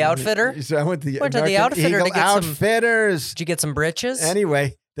went to the Outfitter? So I went to the Outfitter Eagle to get Outfitters. Did you get some britches?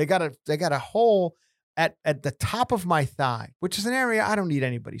 Anyway, they got a hole at the top of my thigh, which is an area I don't need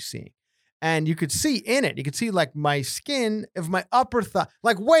anybody seeing. And you could see in it. You could see like my skin of my upper thigh,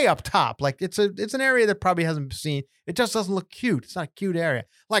 like way up top. Like it's an area that probably hasn't been seen. It just doesn't look cute. It's not a cute area.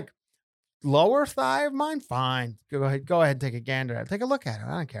 Like lower thigh of mine, fine. Go ahead and take a gander at it. Take a look at it.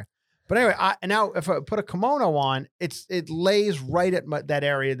 I don't care. But anyway, now if I put a kimono on, it lays right at that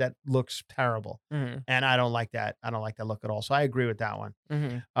area that looks terrible, and I don't like that. I don't like that look at all. So I agree with that one.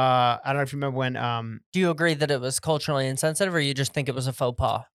 I don't know if you remember when. Do you agree that it was culturally insensitive, or you just think it was a faux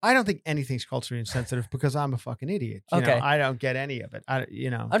pas? I don't think anything's culturally insensitive because I'm a fucking idiot. You know, I don't get any of it. I'm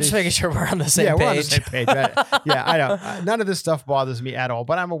just making sure we're on the same page. We're on the same page. Right? Yeah, I don't. None of this stuff bothers me at all.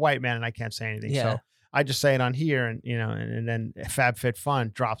 But I'm a white man and I can't say anything. Yeah. So I just say it on here, and and then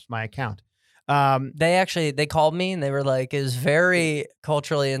FabFitFun drops my account. They called me and they were like, "It was very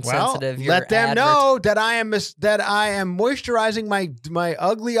culturally insensitive." Well, let them know that I am moisturizing my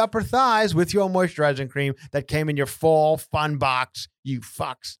ugly upper thighs with your moisturizing cream that came in your fall fun box. You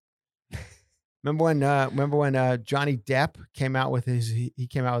fucks. Remember when Johnny Depp came out with his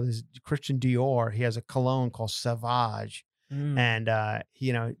Christian Dior? He has a cologne called Savage, and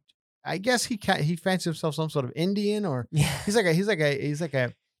I guess he fancies himself some sort of Indian, or he's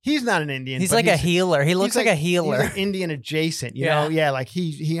not an Indian. He's like a healer. He looks like a healer. He's like Indian adjacent, you know? Yeah, like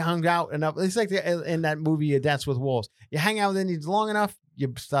he hung out enough. It's like in that movie, Dance with Wolves. You hang out with Indians long enough,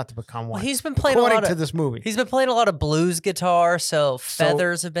 you start to become one. Well, he's been playing according to this movie. He's been playing a lot of blues guitar, so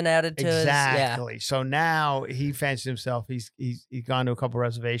feathers have been added to exactly. His, So now he fancies himself. He's gone to a couple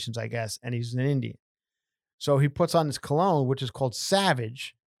reservations, I guess, and he's an Indian. So he puts on this cologne, which is called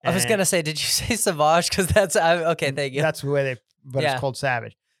Savage. I was gonna say, did you say Savage? Because that's okay. Thank you. That's the way but Yeah. it's called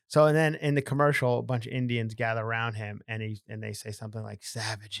Savage. So and then in the commercial, a bunch of Indians gather around him, and they say something like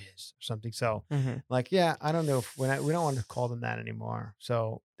 "savages" or something. So like, yeah, I don't know if we don't want to call them that anymore.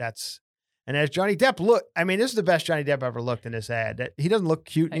 So that's. And as Johnny Depp this is the best Johnny Depp ever looked in this ad. He doesn't look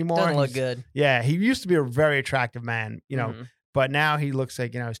cute anymore. Doesn't look good. Yeah, he used to be a very attractive man, but now he looks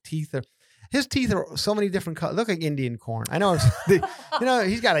like, his teeth are so many different colors. Look like Indian corn. I know,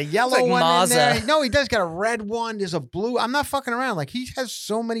 he's got a yellow like one in there. Mazda. No, he does got a red one. There's a blue. I'm not fucking around. Like, he has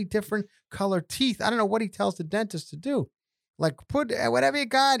so many different colored teeth. I don't know what he tells the dentist to do. Like, put whatever you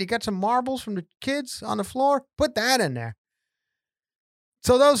got. You got some marbles from the kids on the floor. Put that in there.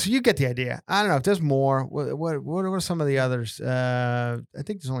 So those, you get the idea. I don't know if there's more. What are some of the others? I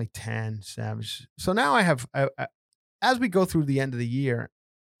think there's only 10 Savage. So now I have, as we go through the end of the year.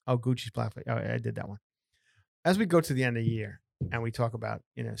 Oh, Gucci's blackface. Oh, I did that one. As we go to the end of the year and we talk about,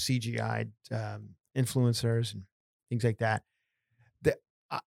 CGI influencers and things like that,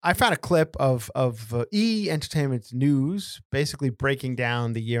 I found a clip of E! Entertainment's news basically breaking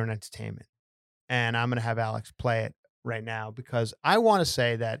down the year in entertainment. And I'm going to have Alex play it right now because I want to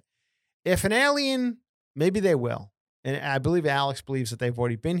say that if an alien, maybe they will. And I believe Alex believes that they've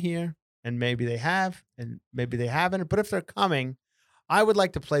already been here and maybe they have and maybe they haven't. But if they're coming, I would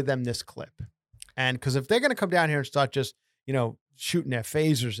like to play them this clip. And because if they're going to come down here and start just, shooting their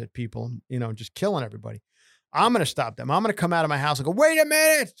phasers at people, just killing everybody, I'm going to stop them. I'm going to come out of my house and go, wait a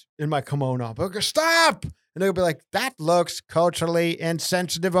minute, in my kimono. I'm going to stop. And they'll be like, that looks culturally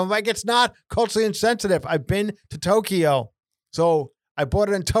insensitive. I'm like, it's not culturally insensitive. I've been to Tokyo. So I bought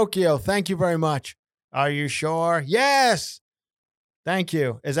it in Tokyo. Thank you very much. Are you sure? Yes. Thank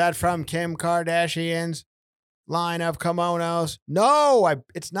you. Is that from Kim Kardashian's line of kimonos? No,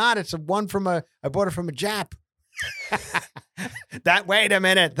 it's not. It's I bought it from a Jap. Wait a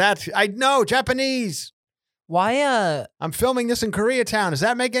minute. I know, Japanese. Why? I'm filming this in Koreatown. Does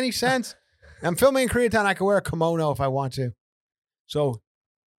that make any sense? I'm filming in Koreatown. I can wear a kimono if I want to. So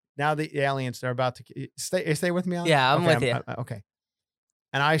now the aliens, they're about to stay with me. Alex? Yeah, I'm with you. Okay.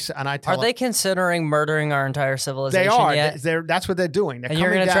 And I tell Are they considering murdering our entire civilization? They are. Yet? That's what they're doing. They're and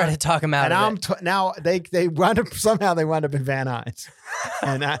you're going to try to talk them out of it. Now they wind up in Van Nuys,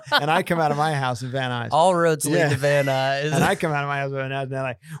 and I come out of my house in Van Nuys. All roads lead to Van Nuys. And I come out of my house in Van Nuys, and they're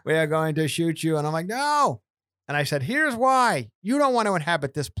like, "We are going to shoot you," and I'm like, "No." And I said, "Here's why: you don't want to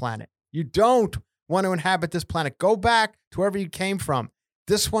inhabit this planet. You don't want to inhabit this planet. Go back to wherever you came from.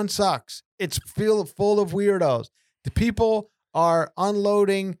 This one sucks. It's full of weirdos. The people are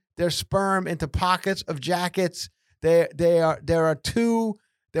unloading their sperm into pockets of jackets. There are two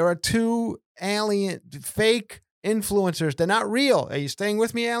alien fake influencers. They're not real. Are you staying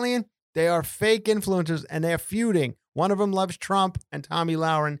with me, alien? They are fake influencers and they're feuding. One of them loves Trump and Tommy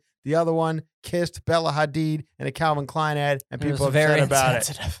Lauren. The other one kissed Bella Hadid in a Calvin Klein ad, and people are upset about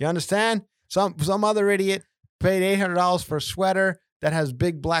it. You understand? Some other idiot paid $800 for a sweater that has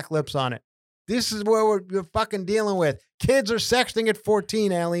big black lips on it. This is where we're fucking dealing with. Kids are sexting at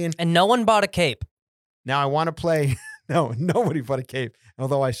 14, alien. And no one bought a cape. Now I want to play. No, nobody bought a cape.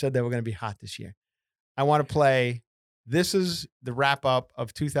 Although I said they were going to be hot this year. I want to play. This is the wrap up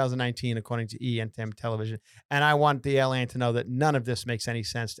of 2019, according to E! Entertainment Television. And I want the alien to know that none of this makes any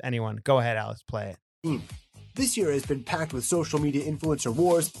sense to anyone. Go ahead, Alex, play it. This year has been packed with social media influencer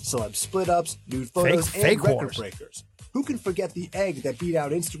wars, celeb split-ups, nude photos, fake and record wars. breakers. Who can forget the egg that beat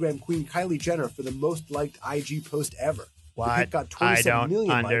out Instagram queen Kylie Jenner for the most liked IG post ever? What? The pic got I 27 don't million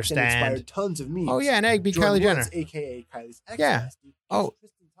likes and understand. inspired tons of memes. Oh, yeah, an egg beat Jordan Kylie Jenner. Woods, a.k.a. Kylie's ex. Yeah. Oh.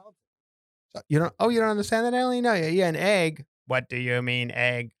 You don't understand that, alien? No, yeah, an egg. What do you mean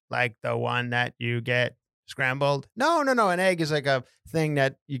egg? Like the one that you get scrambled? No. An egg is like a thing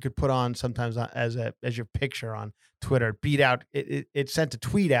that you could put on sometimes as your picture on Twitter. Beat out. It sent a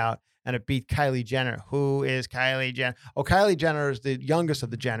tweet out and it beat Kylie Jenner. Who is Kylie Jenner? Oh, Kylie Jenner is the youngest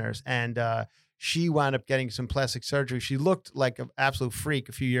of the Jenners, and she wound up getting some plastic surgery. She looked like an absolute freak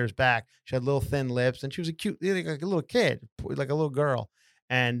a few years back. She had little thin lips, and she was a cute, like a little kid, like a little girl.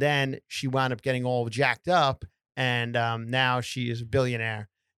 And then she wound up getting all jacked up, and now she is a billionaire.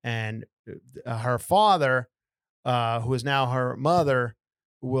 And her father, who is now her mother,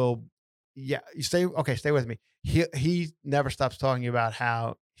 will, stay with me. He never stops talking about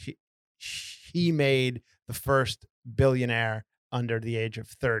how he made the first billionaire under the age of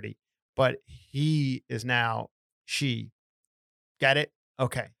 30, but he is now she. Get it?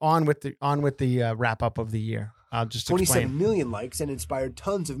 Okay. On with the wrap up of the year. I'll just 27 explain. million likes and inspired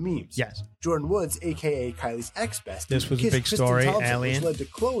tons of memes. Yes. Jordan Woods, a.k.a. Kylie's ex-bestie, This was a kissed big Tristan story, Thompson, alien. which led to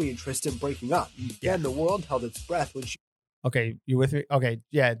Khloe and Tristan breaking up. Then the world held its breath when she Okay, you with me? Okay,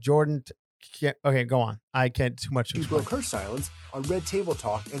 yeah, Jordan. Okay, go on. I can't too much. She broke her silence on Red Table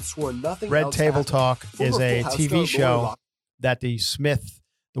Talk and swore nothing Red else Table happened. Talk is Former a Full House TV star Lori show Loughlin that the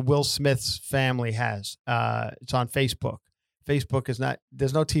Will Smith's family has. It's on Facebook. Facebook is not.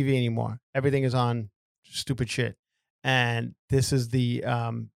 There's no TV anymore. Everything is on stupid shit. And this is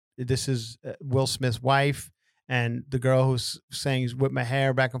Will Smith's wife and the girl who's saying "whip my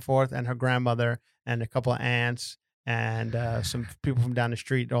hair" back and forth, and her grandmother and a couple of aunts and some people from down the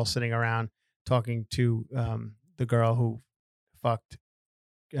street all sitting around talking to the girl who fucked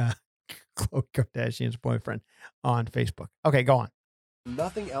Khloe Kardashian's boyfriend on Facebook. Okay, go on.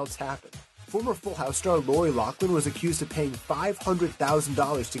 Nothing else happened. Former Full House star Lori Loughlin was accused of paying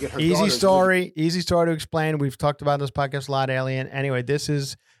 $500,000 to get her Easy story to explain. We've talked about this podcast a lot, Alien. Anyway, this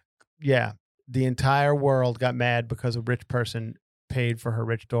is, the entire world got mad because a rich person paid for her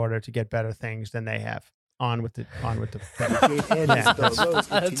rich daughter to get better things than they have. On with the That's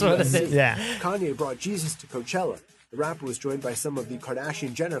what it is. Yeah. Kanye brought Jesus to Coachella. The rapper was joined by some of the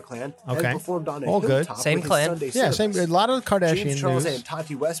Kardashian-Jenner clan Okay. and performed on a All good. hilltop Same with his clan. Sunday Yeah, service. same. A lot of Kardashian James Charles news. and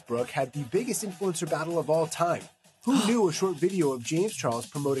Tati Westbrook had the biggest influencer battle of all time. Who knew a short video of James Charles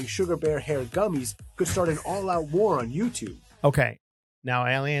promoting Sugar Bear hair gummies could start an all-out war on YouTube? Okay, now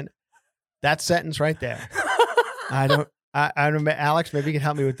Alien, that sentence right there. I don't. Alex, maybe you can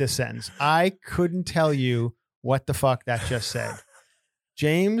help me with this sentence. I couldn't tell you what the fuck that just said.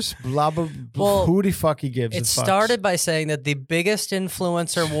 James, blah, blah, blah. Well, Who the fuck he gives It a fuck? started by saying that the biggest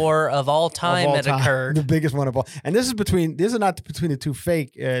influencer war of all time had occurred. The biggest one of all. And this is not between the two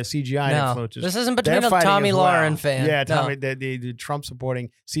fake CGI influencers. This isn't between They're a fighting Tommy as well. Lauren fan. Yeah, No. Tommy, the Trump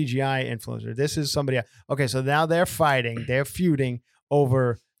supporting CGI influencer. This is somebody else. Okay, so now they're fighting. They're feuding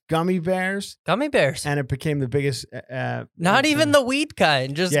over gummy bears. Gummy bears. And it became the biggest. Not even the weed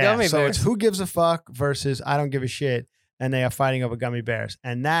kind, just gummy so bears. it's who gives a fuck versus I don't give a shit. And they are fighting over gummy bears.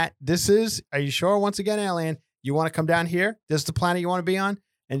 And are you sure, once again, Alien, you want to come down here? This is the planet you want to be on?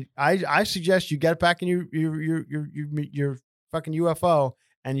 And I suggest you get back in your fucking UFO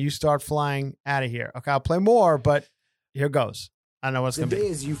and you start flying out of here. Okay, I'll play more, but here goes. I don't know what's going to be.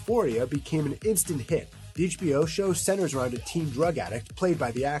 Zendaya's Euphoria became an instant hit. The HBO show centers around a teen drug addict played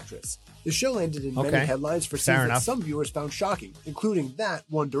by the actress. The show landed in many headlines for scenes that some viewers found shocking, including that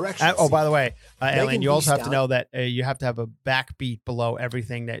One Direction scene. By the way, Alien, Megan you also Thee have to know that you have to have a backbeat below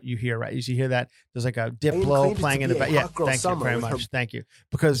everything that you hear, right? You hear that? There's like a Diplo playing in the back. Yeah, thank you very much. Thank you.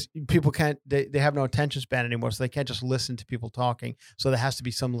 Because people can't, they have no attention span anymore, so they can't just listen to people talking. So there has to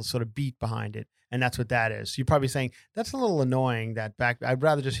be some sort of beat behind it. And that's what that is. You're probably saying, that's a little annoying, that back. I'd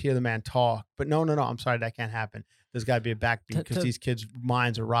rather just hear the man talk. But no, I'm sorry, that can't happen. There's got to be a backbeat because these kids'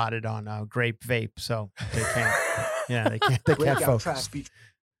 minds are rotted on grape vape, so they can't. Yeah, they can't focus.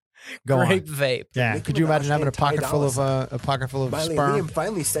 Go grape on. vape. Yeah, could you imagine having a pocket full of Miley sperm? and Liam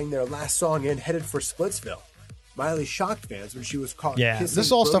finally sang their last song and headed for Splitsville. Miley shocked fans when she was caught. Yeah, kissing this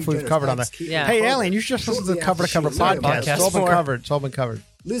is all stuff Brody we've Jenner's covered on ex, the. Caitlyn Yeah. Hey, Jenner. Alien, you just listened to the Shortly cover to after cover she landed podcast. on It's all been Podcast covered. It's all been covered.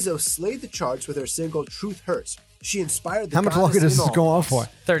 Lizzo slayed the charts with her single "Truth Hurts." She inspired the How much longer does this go on for?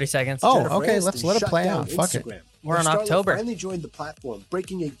 30 seconds. Oh, Jennifer okay, Aniston let's let it shut play down out. Fuck it. Instagram. We're in The starlet October. Finally joined the platform,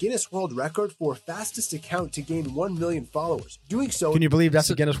 breaking a Guinness World Record for fastest account to gain 1 million followers. Doing so, Can you believe that's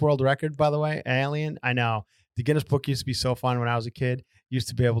a Guinness World Record, by the way, Alien? I know. The Guinness book used to be so fun when I was a kid. You used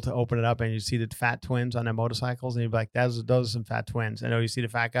to be able to open it up and you'd see the fat twins on their motorcycles, and you'd be like, those are some fat twins. I know you see the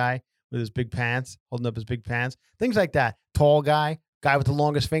fat guy with his big pants, holding up his big pants. Things like that. Tall guy with the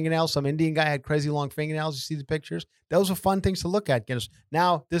longest fingernails. Some Indian guy had crazy long fingernails. You see the pictures? Those were fun things to look at, Guinness.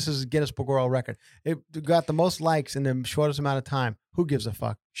 Now, this is a Guinness Book World Record. It got the most likes in the shortest amount of time. Who gives a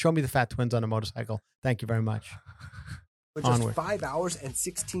fuck? Show me the fat twins on a motorcycle. Thank you very much. with just Onward. 5 hours and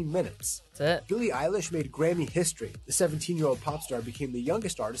 16 minutes. That's it. Billie Eilish made Grammy history. The 17-year-old pop star became the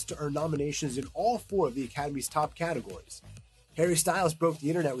youngest artist to earn nominations in all 4 of the Academy's top categories. Harry Styles broke the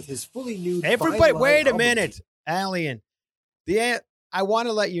internet with his fully nude. Everybody, Fine Line wait a album minute, Alien. I want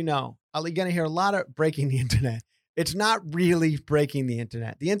to let you know. I'm going to hear a lot of breaking the internet. It's not really breaking the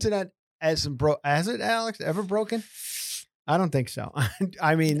internet. The internet has it, Alex, ever broken? I don't think so.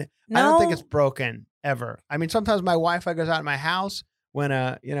 I mean, I don't think it's broken ever. I mean, sometimes my Wi-Fi goes out in my house when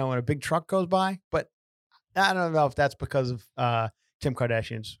a big truck goes by, but I don't know if that's because of Kim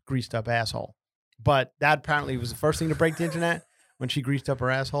Kardashian's greased up asshole. But that apparently was the first thing to break the internet when she greased up her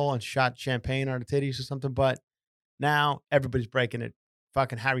asshole and shot champagne on her titties or something. But now everybody's breaking it.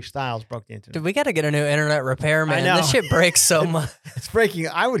 Fucking Harry Styles broke the internet. Dude, we got to get a new internet repair, man. I know. This shit breaks so much. It's breaking.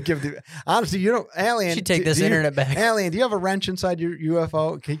 I would give honestly, Alien. Should take this internet back. Alien, do you have a wrench inside your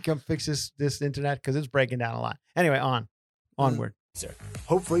UFO? Can you come fix this internet? Because it's breaking down a lot. Anyway, onward.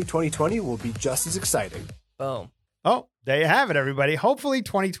 Hopefully 2020 will be just as exciting. Boom. Oh, there you have it, everybody. Hopefully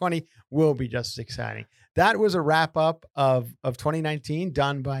 2020 will be just as exciting. That was a wrap up of 2019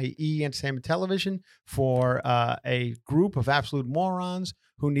 done by E Entertainment Television for a group of absolute morons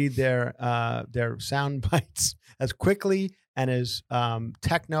who need their sound bites as quickly and as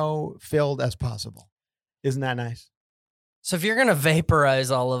techno filled as possible. Isn't that nice? So if you're gonna vaporize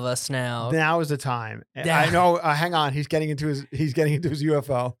all of us now is the time. I know. Hang on, he's getting into his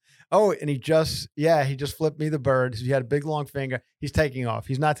UFO. Oh, and he just flipped me the bird. He had a big long finger. He's taking off.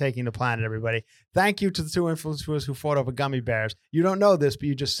 He's not taking the planet, everybody. Thank you to the 2 influencers who fought over gummy bears. You don't know this, but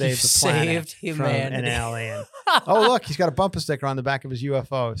you just saved the planet from an alien. Oh, look, he's got a bumper sticker on the back of his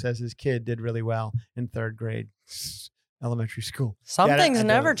UFO. It says his kid did really well in 3rd grade elementary school. Some things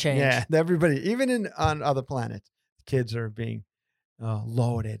never change. Yeah, everybody, even on other planets, kids are being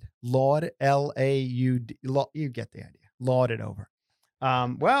lauded. Laud, L-A-U-D. You get the idea. Lauded over.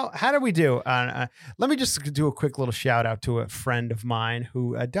 Well, how did we do? Let me just do a quick little shout out to a friend of mine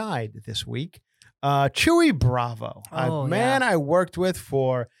who died this week. Chewy Bravo. I worked with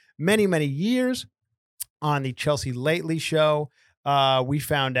for many, many years on the Chelsea Lately show. We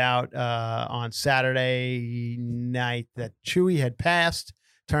found out on Saturday night that Chewy had passed.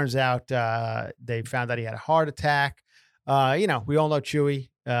 Turns out they found out he had a heart attack. We all know Chewy.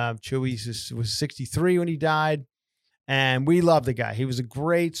 Chewy was 63 when he died. And we love the guy. He was a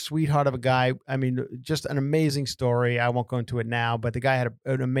great sweetheart of a guy. I mean, just an amazing story. I won't go into it now, but the guy had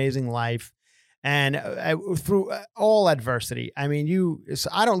an amazing life. And through all adversity, I mean,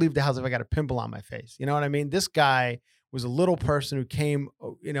 I don't leave the house if I got a pimple on my face. You know what I mean? This guy was a little person who came,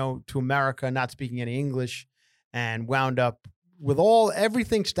 to America, not speaking any English, and wound up with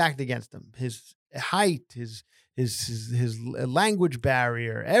everything stacked against him. His height, his language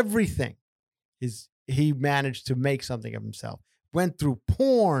barrier, everything. He managed to make something of himself. Went through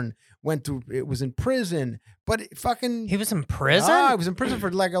porn, was in prison, but he was in prison? He was in prison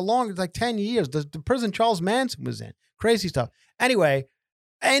for like 10 years. The prison Charles Manson was in. Crazy stuff. Anyway,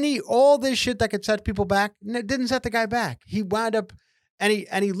 all this shit that could set people back, didn't set the guy back. He wound up, and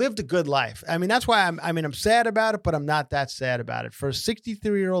he lived a good life. I mean, that's why I'm sad about it, but I'm not that sad about it. For a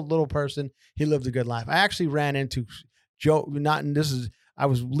 63-year-old little person, he lived a good life. I actually ran into I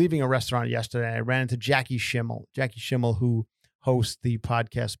was leaving a restaurant yesterday, and I ran into Jackie Schimmel. Jackie Schimmel, who hosts the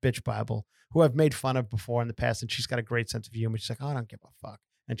podcast Bitch Bible, who I've made fun of before in the past, and she's got a great sense of humor. She's like, I don't give a fuck.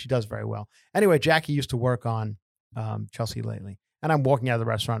 And she does very well. Anyway, Jackie used to work on Chelsea Lately. And I'm walking out of the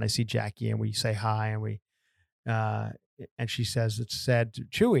restaurant, I see Jackie, and we say hi, and she says, it's said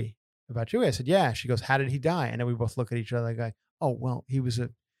Chewy, about Chewy. I said, yeah. She goes, how did he die? And then we both look at each other like, oh, well, he was a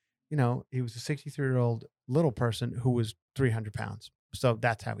 63-year-old little person who was 300 pounds. So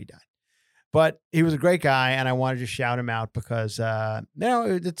that's how he died. But he was a great guy, and I wanted to shout him out because,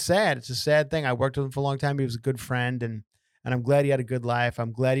 it's sad. It's a sad thing. I worked with him for a long time. He was a good friend, and I'm glad he had a good life.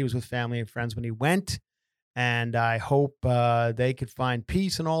 I'm glad he was with family and friends when he went, and I hope they could find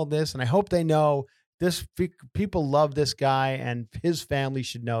peace in all this, and I hope they know this. People love this guy, and his family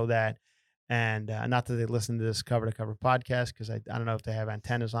should know that. And not that they listen to this cover-to-cover podcast, because I don't know if they have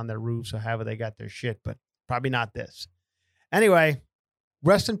antennas on their roofs or however they got their shit, but probably not this. Anyway,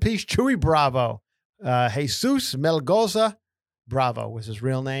 rest in peace, Chewy Bravo. Jesus Melgoza Bravo was his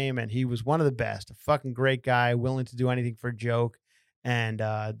real name, and he was one of the best. A fucking great guy, willing to do anything for a joke. And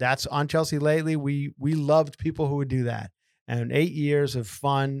that's on Chelsea Lately. We loved people who would do that. And 8 years of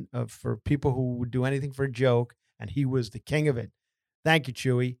fun for people who would do anything for a joke, and he was the king of it. Thank you,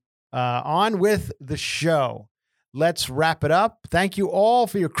 Chewy. On with the show. Let's wrap it up. Thank you all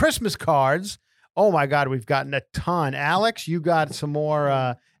for your Christmas cards. Oh, my God, we've gotten a ton. Alex, you got some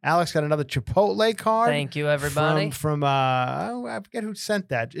more. Alex got another Chipotle card. Thank you, everybody. From I forget who sent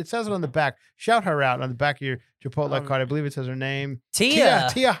that. It says it on the back. Shout her out on the back of your Chipotle card. I believe it says her name. Tia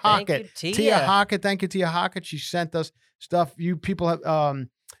Hockett. Tia Hockett. Thank you, Tia Hockett. She sent us stuff. You people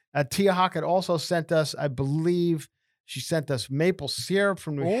have. Tia Hockett also sent us, I believe, she sent us maple syrup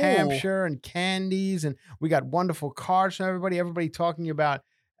from New Hampshire and candies. And we got wonderful cards from everybody. Everybody talking about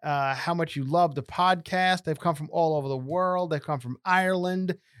how much you love the podcast. They've come from all over the world. They've come from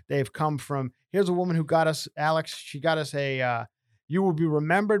Ireland. They've come from, here's a woman who got us, Alex, she got us you will be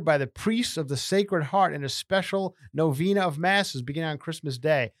remembered by the priests of the Sacred Heart in a special novena of masses beginning on Christmas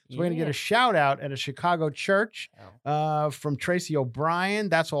Day. So we're going to get a shout out at a Chicago church from Tracy O'Brien.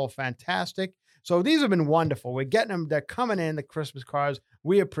 That's all fantastic. So these have been wonderful. We're getting them. They're coming in, the Christmas cards.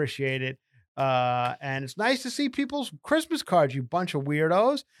 We appreciate it. And it's nice to see people's Christmas cards, you bunch of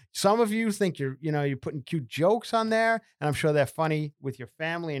weirdos. Some of you think you're putting cute jokes on there, and I'm sure they're funny with your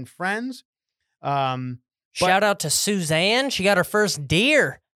family and friends. Shout out to Suzanne. She got her first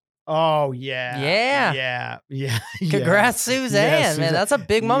deer. Oh yeah. Congrats, Suzanne, Yes, man. Suzanne. That's a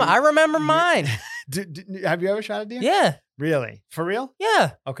big moment. I remember mine. Have you ever shot a deer? Yeah. Really? For real?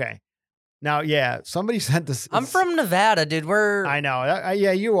 Yeah. Okay. Now, somebody sent this. I'm from Nevada, dude. I know.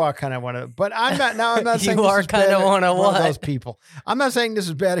 Yeah, you are kind of one of. But I'm not. Now I'm not saying You this are is kind bad of one of one what? of those people. I'm not saying this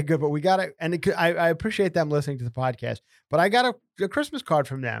is bad or good, but we got to. And I appreciate them listening to the podcast. But I got a Christmas card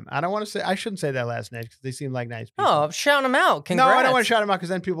from them. I don't want to say. I shouldn't say their last name because they seem like nice people. Oh, shout them out. Congrats. No, I don't want to shout them out because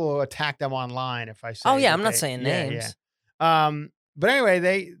then people will attack them online if I say. Oh yeah, I'm not saying names. Yeah. But anyway,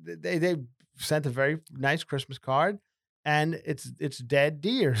 they sent a very nice Christmas card. And it's dead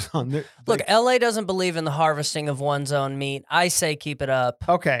deers on there. Look, LA doesn't believe in the harvesting of one's own meat. I say keep it up.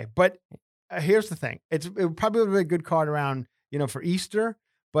 Okay, but here's the thing: it probably would be a good card around, for Easter.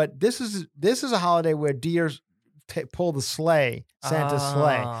 But this is a holiday where deers pull the sleigh, Santa's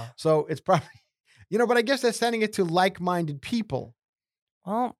sleigh. So it's probably, But I guess they're sending it to like-minded people.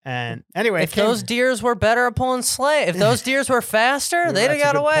 Well, and anyway, if those deers were better at pulling sleigh, if those deers were faster, they'd have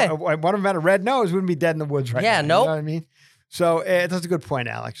got away. One of them had a red nose, wouldn't be dead in the woods right now. Yeah, nope. You know what I mean? So that's a good point,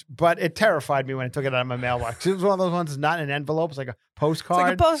 Alex. But it terrified me when I took it out of my mailbox. It was one of those ones that's not an envelope. It's like a postcard. It's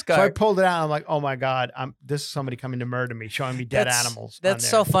like a postcard. So I pulled it out and I'm like, oh my God, this is somebody coming to murder me, showing me dead animals. That's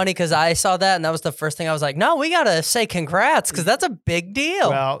so funny because I saw that and that was the first thing I was like, no, we got to say congrats because that's a big deal.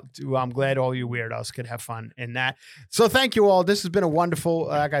 Well, I'm glad all you weirdos could have fun in that. So thank you all. This has been a wonderful,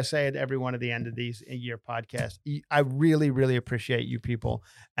 like I say at every one of the end of these year podcasts. I really, really appreciate you people.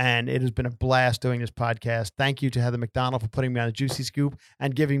 And it has been a blast doing this podcast. Thank you to Heather McDonald for putting me on a Juicy Scoop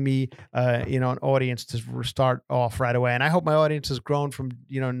and giving me, an audience to start off right away. And I hope my audience has grown from,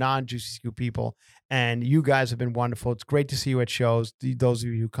 non-Juicy Scoop people. And you guys have been wonderful. It's great to see you at shows, those of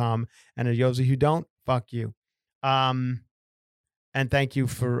you who come. And those of you who don't, fuck you. And thank you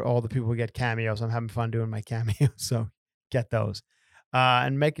for all the people who get cameos. I'm having fun doing my cameos, so get those.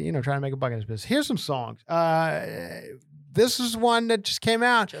 And make it, try to make a buck in this business. Here's some songs. This is one that just came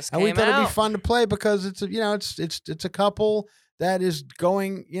out, and we thought it'd be fun to play because it's a couple that is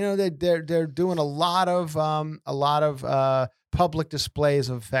going. They're doing a lot of public displays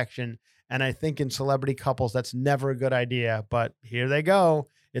of affection, and I think in celebrity couples that's never a good idea. But here they go.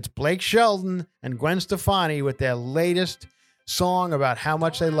 It's Blake Shelton and Gwen Stefani with their latest song about how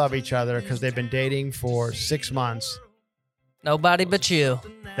much they love each other because they've been dating for 6 months. Nobody but you.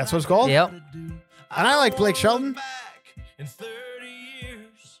 That's what it's called? Yep. And I like Blake Shelton.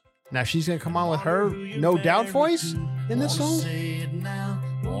 Now she's going to come on with her No Doubt voice in this song?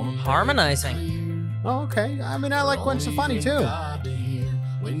 Harmonizing. Oh, okay. I mean, I like Gwen Stefani too.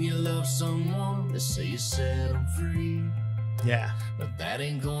 When you love someone, they say you set them free. Yeah. But that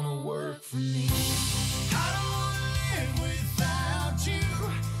ain't gonna work for me. I don't wanna live without you.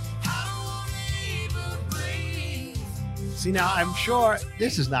 I don't wanna even breathe. See, now I'm sure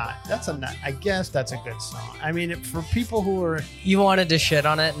I guess that's a good song. I mean, for people who are... You wanted to shit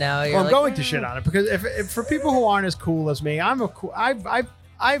on it, now you're I'm going to shit on it because if for people who aren't as cool as me, I've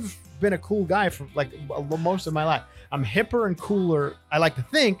been a cool guy for like most of my life. I'm hipper and cooler, I like to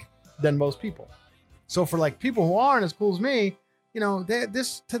think, than most people. So for like people who aren't as cool as me,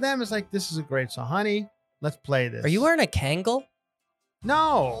 this to them is like, this is a great song. Honey, let's play this. Are you wearing a Kangol?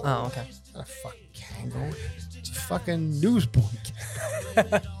 No. Oh, okay. It's not a fucking Kangol. It's a fucking newsboy.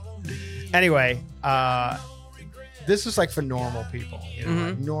 Anyway, this is like for normal people,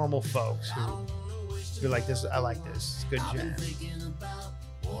 like normal folks who feel like this. I like this. It's good jam.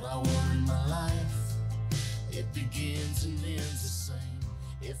 What I want in my life, it begins and ends the same.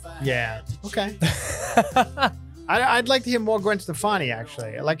 Yeah. Okay. I'd like to hear more Gwen Stefani.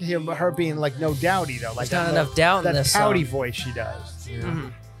 Actually, I'd like to hear her being like no doubty though. Like there's not enough doubt in this that pouty song. voice she does. You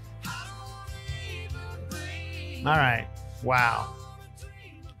know? All right. Wow.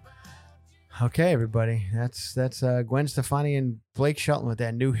 Okay, everybody. That's Gwen Stefani and Blake Shelton with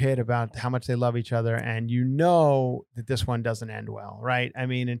that new hit about how much they love each other, and that this one doesn't end well, right? I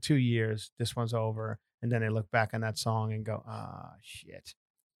mean, in 2 years, this one's over, and then they look back on that song and go, shit.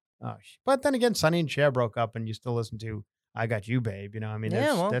 Oh, but then again, Sonny and Cher broke up, and you still listen to "I Got You, Babe." I mean,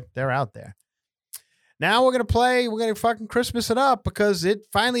 they're out there. Now we're gonna fucking Christmas it up because it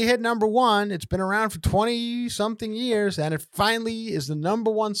finally hit number one. It's been around for 20 something years, and it finally is the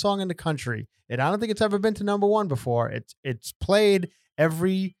number one song in the country. I don't think it's ever been to number one before. It's played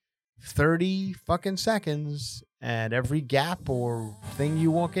every 30 fucking seconds and every gap or thing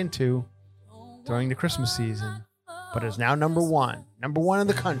you walk into during the Christmas season. But it's now number one in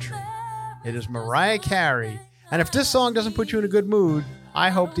the country. It is Mariah Carey. And if this song doesn't put you in a good mood, I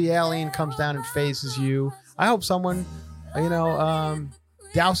hope the alien comes down and phases you. I hope someone,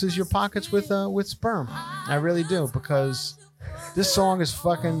 douses your pockets with sperm. I really do, because This song is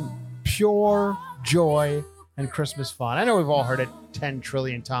fucking pure joy and Christmas fun. I know we've all heard it 10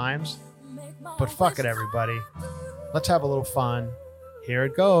 trillion times, but fuck it, everybody. Let's have a little fun. Here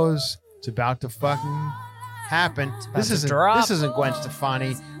it goes. It's about to fucking happen. This isn't Gwen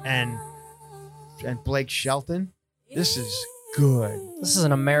Stefani and Blake Shelton. This is good. This is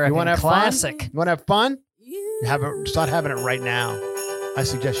an American classic. Fun? You want to have fun? Start having it right now. I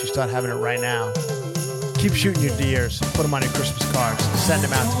suggest you start having it right now. Keep shooting your deers. Put them on your Christmas cards. Send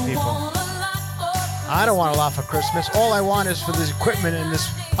them out to people. I don't want a lot for Christmas. All I want is for this equipment and this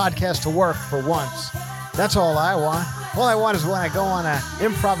podcast to work for once. That's all I want. All I want is when I go on an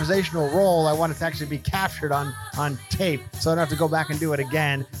improvisational roll, I want it to actually be captured on tape, so I don't have to go back and do it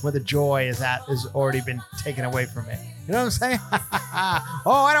again where the joy has already been taken away from it. You know what I'm saying?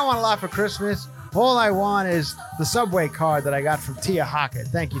 Oh, I don't want a lot for Christmas. All I want is the Subway card that I got from Tia Hockett.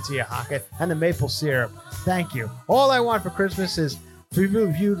 Thank you, Tia Hockett. And the maple syrup. Thank you. All I want for Christmas is for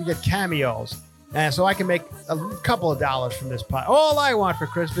you to get cameos. And so I can make a couple of dollars from this pot. All I want for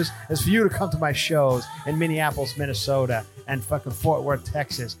Christmas is for you to come to my shows in Minneapolis, Minnesota, and fucking Fort Worth,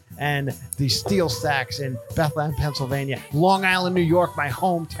 Texas, and the Steel Stacks in Bethlehem, Pennsylvania, Long Island, New York, my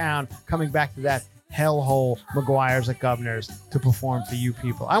hometown, coming back to that hellhole, McGuire's at Governor's, to perform for you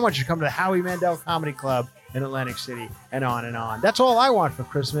people. I want you to come to the Howie Mandel Comedy Club in Atlantic City, and on and on. That's all I want for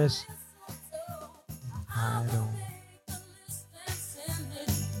Christmas. I don't.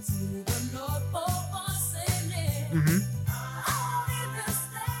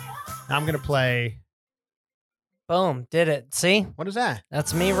 I'm going to play. Boom. Did it. See? What is that?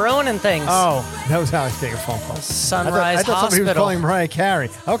 That's me ruining things. Oh, that was how I take a phone call. Sunrise I thought Hospital. somebody was calling Mariah Carey.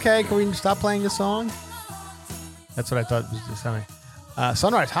 Okay, can we stop playing this song? That's what I thought was just something.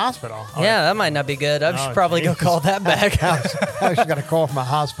 Sunrise Hospital. All yeah, right. that might not be good. I should probably go call that back. I just got a call from a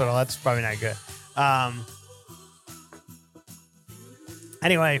hospital. That's probably not good.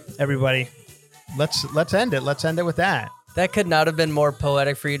 Anyway, everybody, let's end it. Let's end it with that. That could not have been more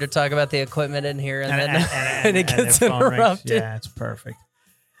poetic for you to talk about the equipment in here, and it gets interrupted. Yeah, it's perfect.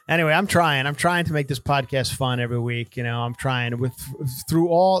 Anyway, I'm trying to make this podcast fun every week. You know, I'm trying through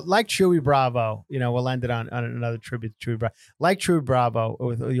all, like Chewy Bravo. You know, we'll end it on another tribute to Chewy Bravo. Like Chewy Bravo,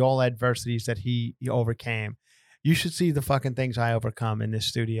 with all adversities that he overcame. You should see the fucking things I overcome in this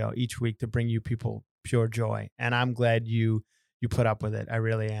studio each week to bring you people pure joy. And I'm glad you put up with it. I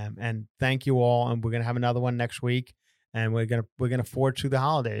really am. And thank you all. And we're gonna have another one next week. And we're gonna forward through the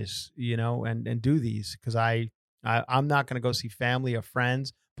holidays, you know, and do these, because I'm not gonna go see family or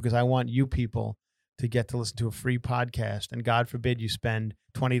friends, because I want you people to get to listen to a free podcast. And God forbid you spend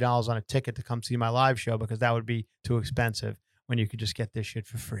 $20 on a ticket to come see my live show, because that would be too expensive when you could just get this shit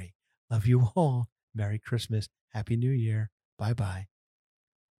for free. Love you all. Merry Christmas. Happy New Year. Bye-bye.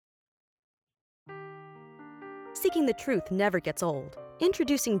 Seeking the truth never gets old.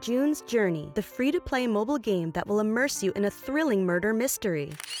 Introducing June's Journey, the free-to-play mobile game that will immerse you in a thrilling murder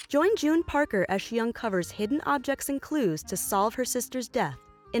mystery. Join June Parker as she uncovers hidden objects and clues to solve her sister's death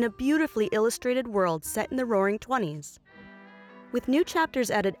in a beautifully illustrated world set in the Roaring '20s. With new chapters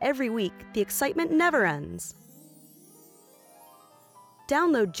added every week, the excitement never ends.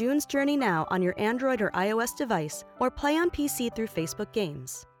 Download June's Journey now on your Android or iOS device, or play on PC through Facebook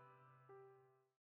Games.